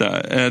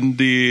Costa. And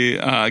the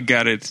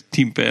Garrett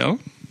Timpale.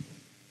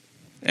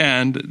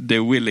 And the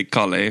Willie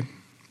Colley.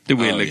 The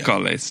Willie yeah.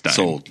 Colley style.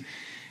 Sold.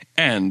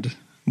 And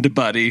the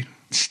Buddy.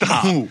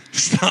 Stop.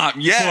 Stop.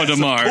 Yes, For the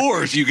mark. of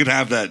course you could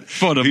have that.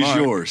 For the He's mark.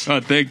 yours.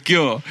 Thank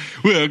you.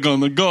 We're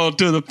gonna go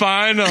to the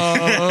finals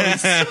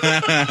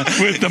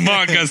with the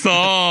Marc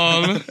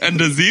Gasol and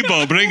the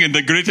Zebo bringing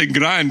the grit and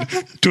grind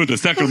to the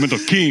Sacramento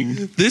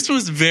King. This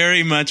was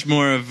very much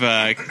more of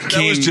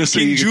King, was just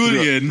King so you could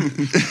Julian.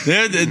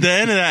 the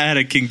end of that had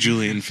a King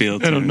Julian feel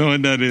to I don't it. know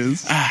what that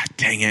is. Ah,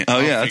 dang it. Oh,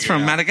 I'll yeah. That's figure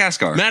from it out.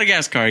 Madagascar.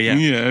 Madagascar, yeah.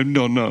 Yeah, I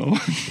don't know.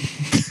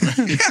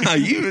 Yeah,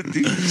 you,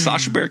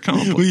 Sasha Bear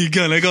Comp. We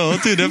gonna go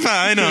to the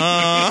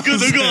finals.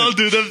 Gonna go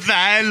to the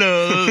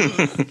finals.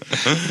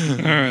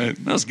 All right.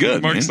 That was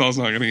good, Marc man. Gasol's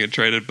not going to get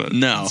traded, but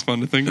No. it's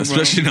fun to think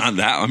Especially about. not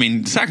that. I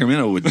mean,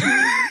 Sacramento would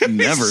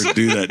never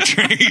do that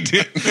trade.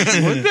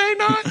 Would they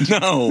not?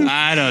 No.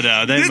 I don't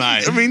know. They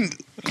might. I mean,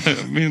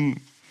 I mean,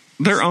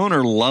 their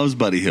owner loves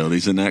Buddy Hield.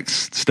 He's the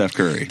next Steph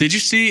Curry. Did you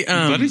see?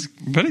 Buddy's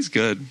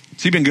good.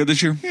 Has he been good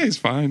this year? Yeah, he's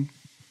fine.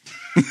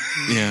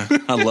 Yeah.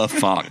 I love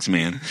Fox,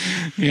 man.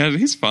 Yeah,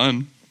 he's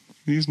fun.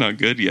 He's not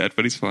good yet,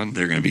 but he's fun.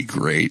 They're going to be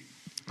great.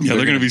 Yeah,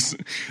 they're going to be.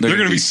 They're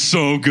going to be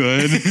so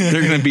good.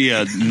 They're going to be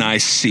a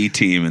nice C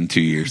team in 2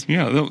 years.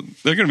 Yeah,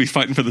 they're going to be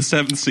fighting for the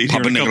 7th seed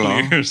here in a couple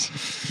Nicolau. of years.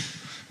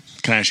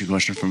 Can I ask you a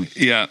question from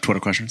Yeah, Twitter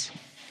questions?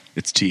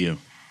 It's to you.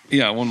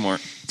 yeah. One more.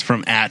 It's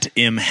from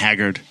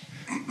 @mhaggard.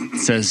 It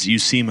says, you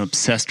seem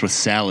obsessed with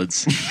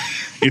salads.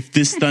 If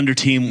this Thunder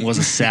team was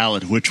a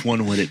salad, which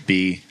one would it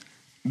be?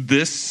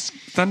 This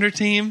Thunder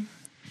team,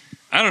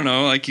 I don't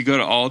know. Like you go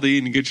to Aldi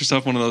and you get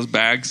yourself one of those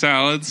bag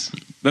salads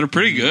that are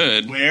pretty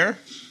good. Where?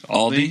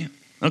 Aldi.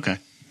 Okay.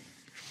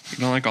 You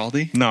don't like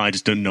Aldi? No, I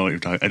just didn't know what you're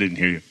talking. I didn't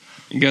hear you.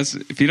 You guys,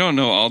 if you don't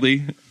know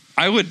Aldi,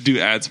 I would do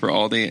ads for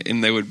Aldi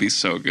and they would be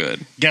so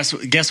good. Guess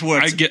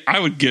what? I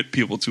would get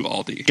people to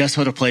Aldi. Guess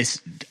what? A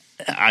place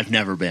I've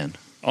never been.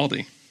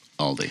 Aldi.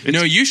 Aldi.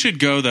 No, you should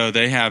go though.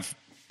 They have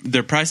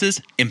their prices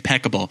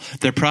impeccable.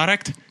 Their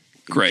product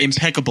Great.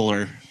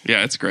 impeccabler.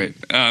 Yeah, it's great.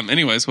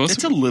 Anyways, what's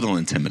It's a little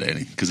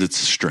intimidating because it's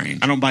strange.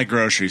 I don't buy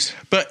groceries.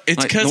 But it's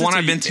Like, because the one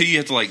I've been to, you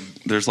have to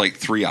there's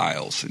 3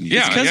 aisles. And you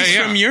Yeah, because it's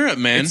from Europe,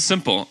 man. It's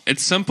simple.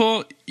 It's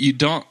simple. You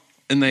don't,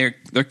 and they're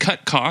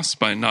cut costs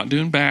by not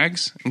doing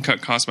bags and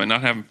cut costs by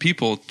not having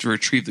people to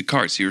retrieve the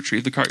cart. So you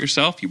retrieve the cart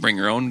yourself. You bring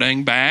your own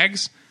dang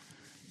bags.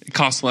 It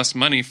costs less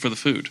money for the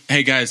food.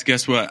 Hey guys,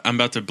 guess what? I'm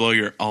about to blow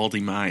your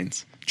Aldi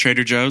minds.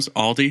 Trader Joe's,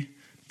 Aldi,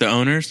 the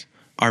owners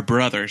are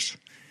brothers.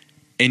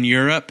 In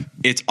Europe,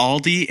 it's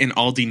Aldi and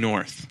Aldi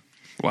North.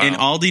 Wow. And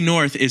Aldi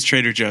North is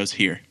Trader Joe's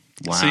here.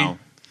 Wow. See?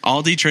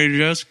 Aldi, Trader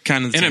Joe's,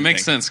 kind of the And same it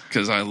makes thing. sense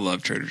because I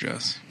love Trader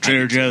Joe's.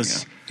 Trader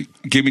Joe's.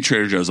 Give me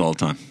Trader Joe's all the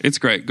time. It's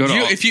great. Go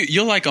to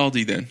You'll like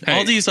Aldi then.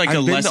 Hey, Aldi is like I've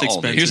a been less to Aldi.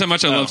 expensive. Here's how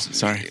much I love.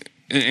 Sorry.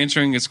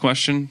 Answering his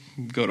question,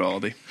 go to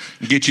Aldi.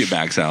 Get you a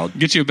bag salad.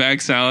 Get you a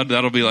bag salad.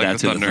 That'll be like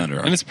That's the it, the Thunder. Thunder.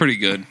 And it's pretty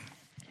good.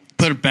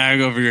 Put a bag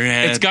over your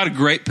head. It's got a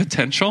great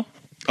potential,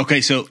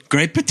 Okay, so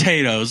great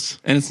potatoes.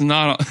 and it's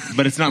not.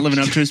 but it's not living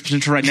up to its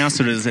potential right now.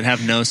 So does it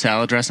have no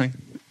salad dressing?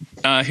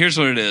 Here's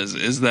what it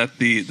is that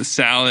the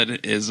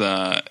salad is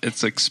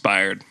it's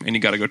expired, and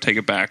you got to go take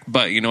it back.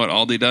 But you know what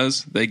Aldi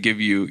does? They give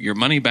you your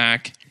money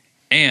back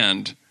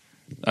and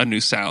a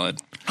new salad.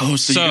 Oh,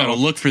 so you gotta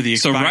look for the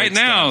So expired right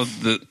now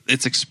stuff.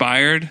 it's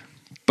expired,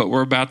 but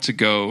we're about to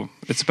go.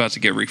 It's about to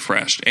get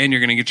refreshed, and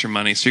you're going to get your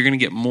money. So you're going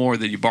to get more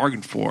than you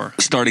bargained for.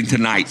 Starting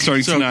tonight.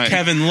 Starting So tonight.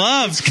 Kevin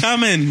Love's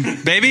coming,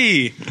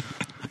 baby.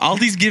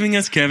 Aldi's giving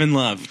us Kevin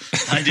Love.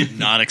 I did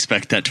not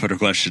expect that Twitter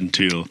question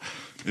to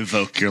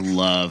evoke your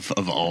love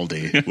of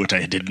Aldi, which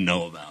I didn't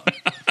know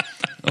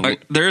about.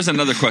 There is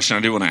another question I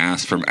do want to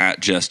ask from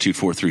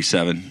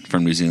 @Jess2437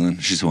 from New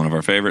Zealand. She's one of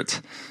our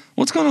favorites.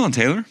 What's going on,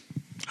 Taylor?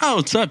 Oh,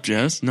 what's up,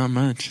 Jess? Not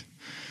much.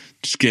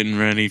 Just getting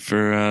ready for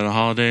the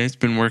holidays.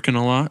 Been working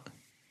a lot.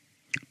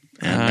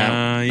 And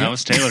that yeah.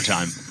 was Taylor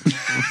time.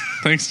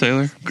 Thanks,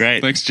 Taylor.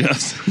 Great. Thanks,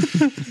 Jess.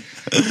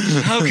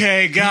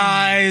 Okay,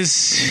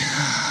 guys.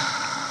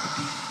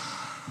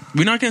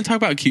 We're not going to talk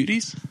about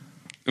cuties?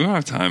 We don't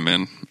have time,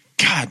 man.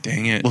 God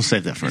dang it. We'll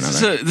save that for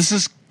another.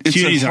 It's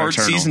Cuties a are hard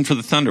eternal. season for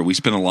the Thunder. We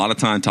spent a lot of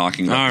time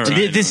talking about All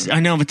right. This I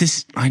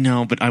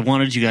know, but I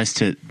wanted you guys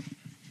to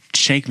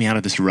shake me out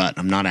of this rut.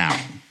 I'm not out.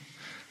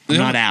 I'm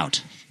not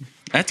out.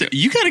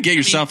 You got to get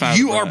yourself out.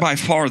 You of are that. by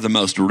far the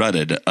most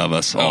rutted of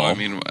us all. I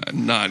mean,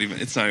 not even.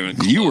 It's not even.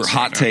 Close you were right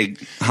hot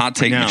now.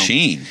 take No.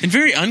 machine. and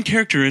very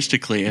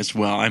uncharacteristically as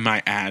well. I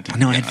might add.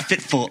 No, I had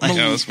fitful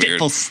was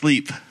weird.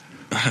 sleep.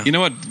 You know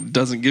what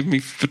doesn't give me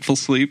fitful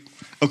sleep?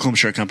 Oklahoma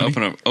Shirt Company.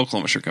 Open up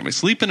Oklahoma Shirt Company.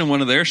 Sleeping in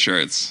one of their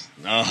shirts.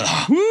 Woo,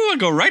 I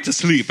go right to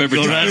sleep every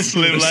time. It's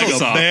so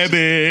soft.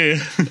 baby.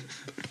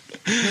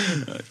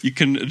 You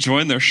can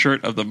join their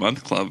Shirt of the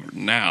Month club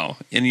now.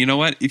 And you know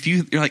what? If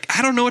you're like,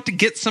 I don't know what to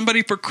get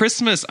somebody for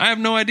Christmas, I have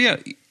no idea.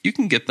 You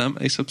can get them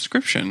a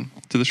subscription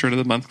to the Shirt of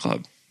the Month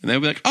club. And they'll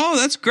be like, oh,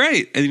 that's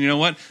great. And you know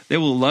what? They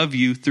will love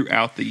you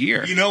throughout the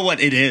year. You know what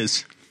it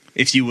is?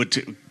 If you would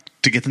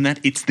to get them that,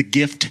 it's the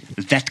gift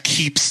that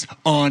keeps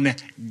on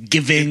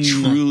giving. It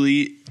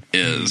truly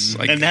is.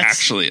 Like, And that's-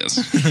 actually is.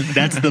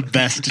 That's the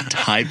best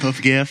type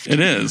of gift. It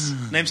is.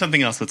 Name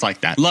something else that's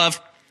like that. Love.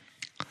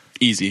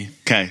 Easy.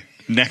 Okay,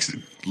 next,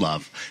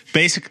 love.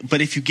 Basic,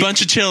 but if you get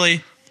Bunch of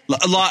chili.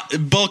 A lot.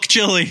 Bulk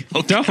chili.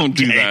 Don't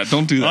do that.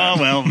 Don't do that.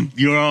 oh well,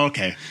 you're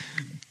okay.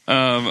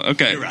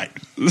 Okay. You're right.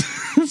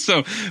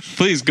 So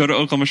please go to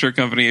Oklahoma Shirt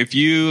Company. If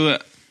you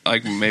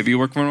like, maybe you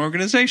work for an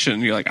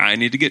organization, you're like, I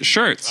need to get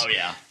shirts. Oh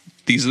yeah.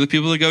 These are the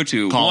people to go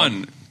to. Call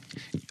One,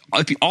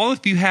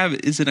 if you have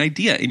is an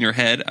idea in your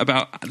head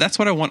about that's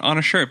what I want on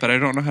a shirt, but I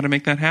don't know how to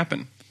make that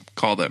happen.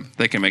 Call them.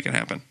 They can make it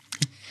happen.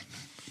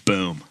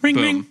 Boom. Ring,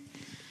 Boom. ring.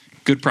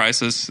 Good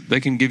prices. They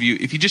can give you.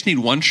 If you just need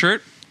one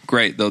shirt,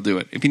 great. They'll do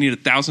it. If you need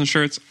 1,000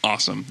 shirts,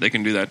 awesome. They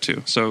can do that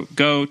too. So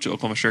go to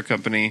Oklahoma Shirt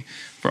Company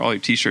for all your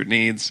T-shirt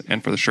needs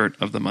and for the Shirt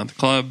of the Month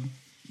club.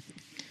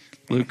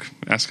 Luke,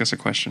 ask us a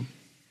question.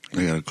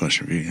 I got a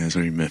question for you guys.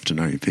 Are you miffed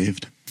and are you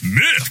peeved?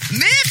 Miffed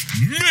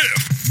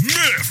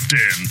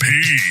and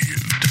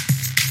peeved.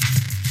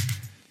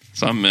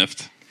 So I'm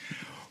miffed.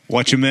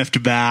 What you miffed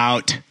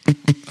about?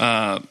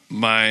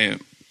 My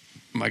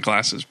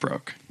glasses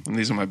broke, and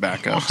these are my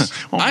backups.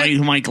 Oh,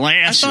 my I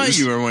glasses. thought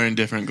you were wearing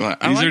different glasses.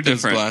 These I like are those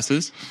different.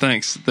 glasses.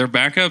 Thanks. They're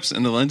backups,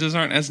 and the lenses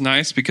aren't as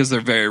nice because they're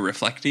very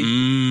reflecting.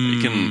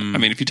 You can, I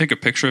mean, if you take a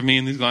picture of me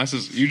in these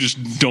glasses, you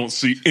just don't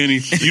see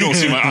anything. You don't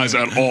see my eyes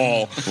at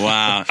all.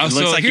 Wow. It So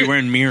looks like here- you're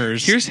wearing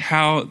mirrors. Here's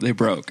how they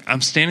broke.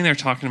 I'm standing there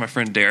talking to my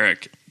friend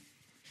Derek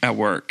at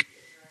work,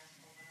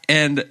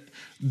 and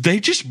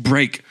they just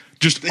break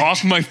just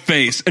off my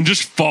face and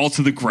just fall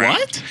to the ground.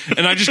 What?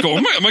 And I just go,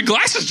 oh my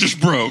glasses just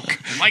broke.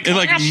 My And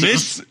like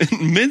glasses.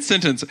 mid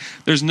sentence,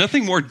 there's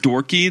nothing more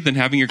dorky than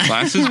having your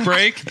glasses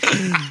break.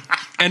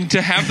 And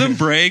to have them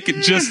break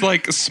just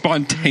like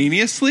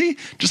spontaneously,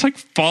 just like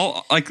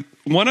fall, like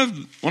one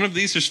of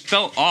these just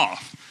fell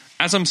off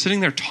as I'm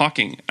sitting there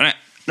talking. And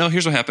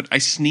here's what happened. I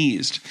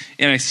sneezed,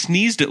 and I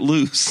sneezed it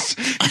loose,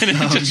 and it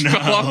just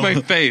fell off my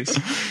face.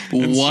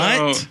 And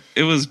What? so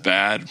it was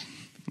bad.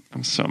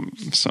 I'm so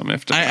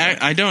miffed.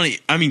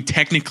 I mean,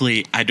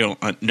 technically, I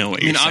don't know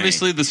what you're saying.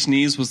 Obviously, the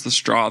sneeze was the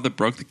straw that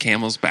broke the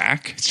camel's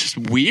back. It's just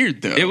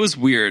weird, though. It was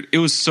weird. It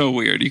was so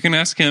weird. You can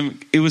ask him.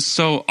 It was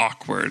so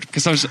awkward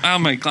because I was, oh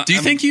my god. Do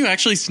you think you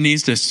actually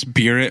sneezed a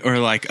spirit or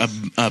like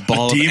a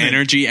ball of demon.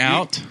 energy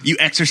out? You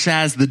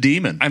exorcise the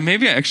demon.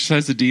 Maybe I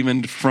exercised the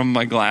demon from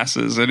my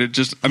glasses, and it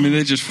just. I mean,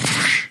 they just.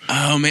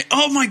 Oh man!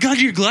 Oh my God!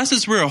 Your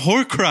glasses were a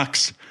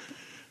Horcrux.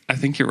 I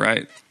think you're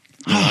right.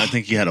 No, I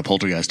think you had a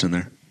poltergeist in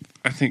there.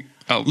 I think.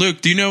 Oh,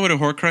 Luke, do you know what a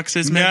Horcrux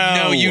is, man?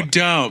 No. No, you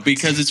don't,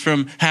 because it's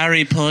from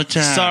Harry Potter.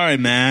 Sorry,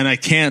 man. I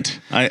can't.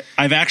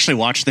 I've actually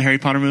watched the Harry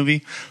Potter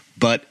movie,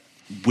 but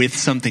with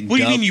something. What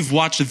do you mean you've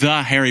watched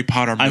the Harry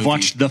Potter movie? I've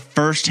watched the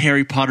first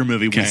Harry Potter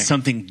movie Okay. with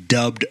something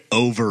dubbed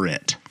over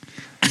it.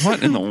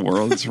 What in the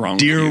world is wrong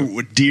with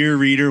you? Dear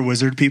reader,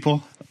 wizard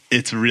people,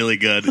 it's really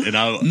good. And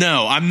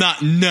No, I'm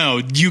not.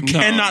 No, you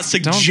cannot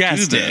suggest don't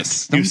do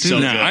this. it. Don't It's do so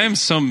that. good. I am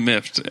so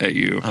miffed at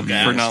you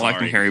Okay, for I'm not liking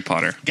sorry. Harry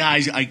Potter.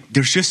 guys,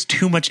 there's just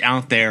too much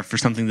out there for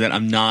something that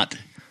I'm not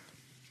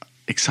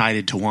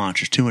excited to watch.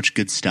 There's too much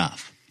good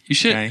stuff. You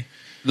should. Okay.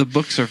 The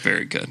books are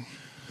very good.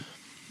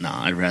 No,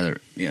 I'd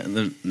rather. Yeah,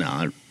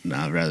 I'd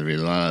rather read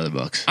a lot of the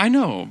books. I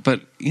know,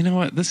 but you know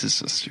what? This is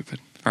so stupid.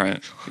 All right.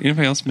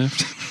 Anybody else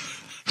miffed?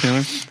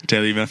 Taylor?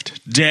 Taylor, you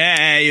miffed.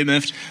 Day, you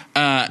miffed.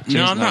 No, I'm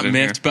not not in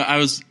miffed, here. but I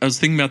was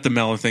thinking about the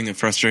mellow thing, the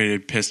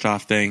frustrated, pissed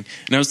off thing,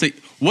 and I was thinking,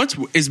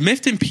 is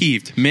miffed and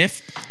peeved?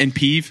 Miff and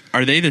peeve,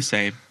 are they the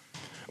same,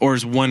 or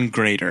is one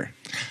greater,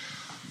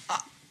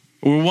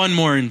 or one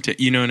more into?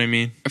 You know what I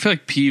mean? I feel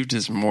like peeved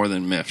is more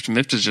than miffed.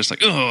 Miffed is just like,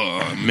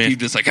 oh.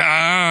 Peeved is like,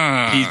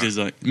 ah. Peeved is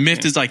like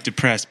miffed is like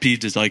depressed.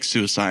 Peeved is like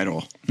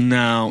suicidal.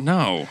 No,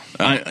 No.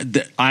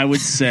 I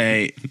would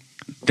say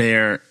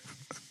they're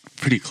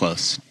pretty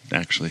close,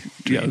 actually,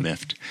 to being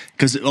miffed.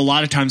 Because a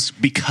lot of times,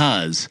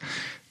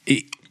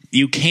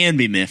 you can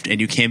be miffed and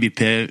you can be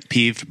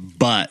peeved,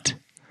 but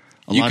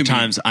a lot of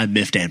times I'm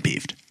miffed and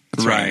peeved.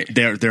 Right.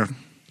 They're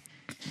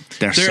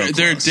so close.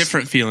 They're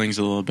different feelings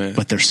a little bit.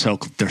 but they're so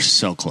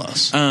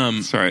close.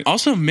 Sorry.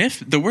 Also,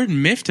 the word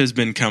miffed has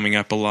been coming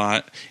up a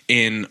lot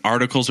in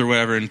articles or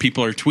whatever, and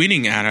people are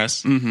tweeting at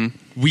us. Mm-hmm.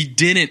 We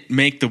didn't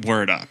make the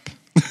word up.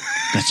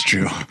 That's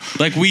true.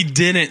 Like, we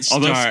didn't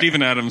start. Although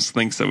Stephen Adams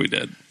thinks that we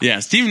did. Yeah,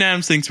 Stephen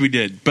Adams thinks we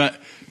did, but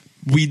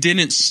we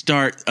didn't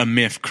start a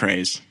miff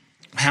craze.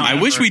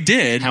 I wish we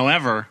did,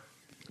 However,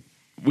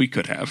 We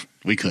could have.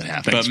 we could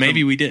have. but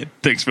maybe we did.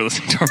 Thanks for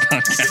listening to our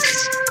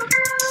podcast.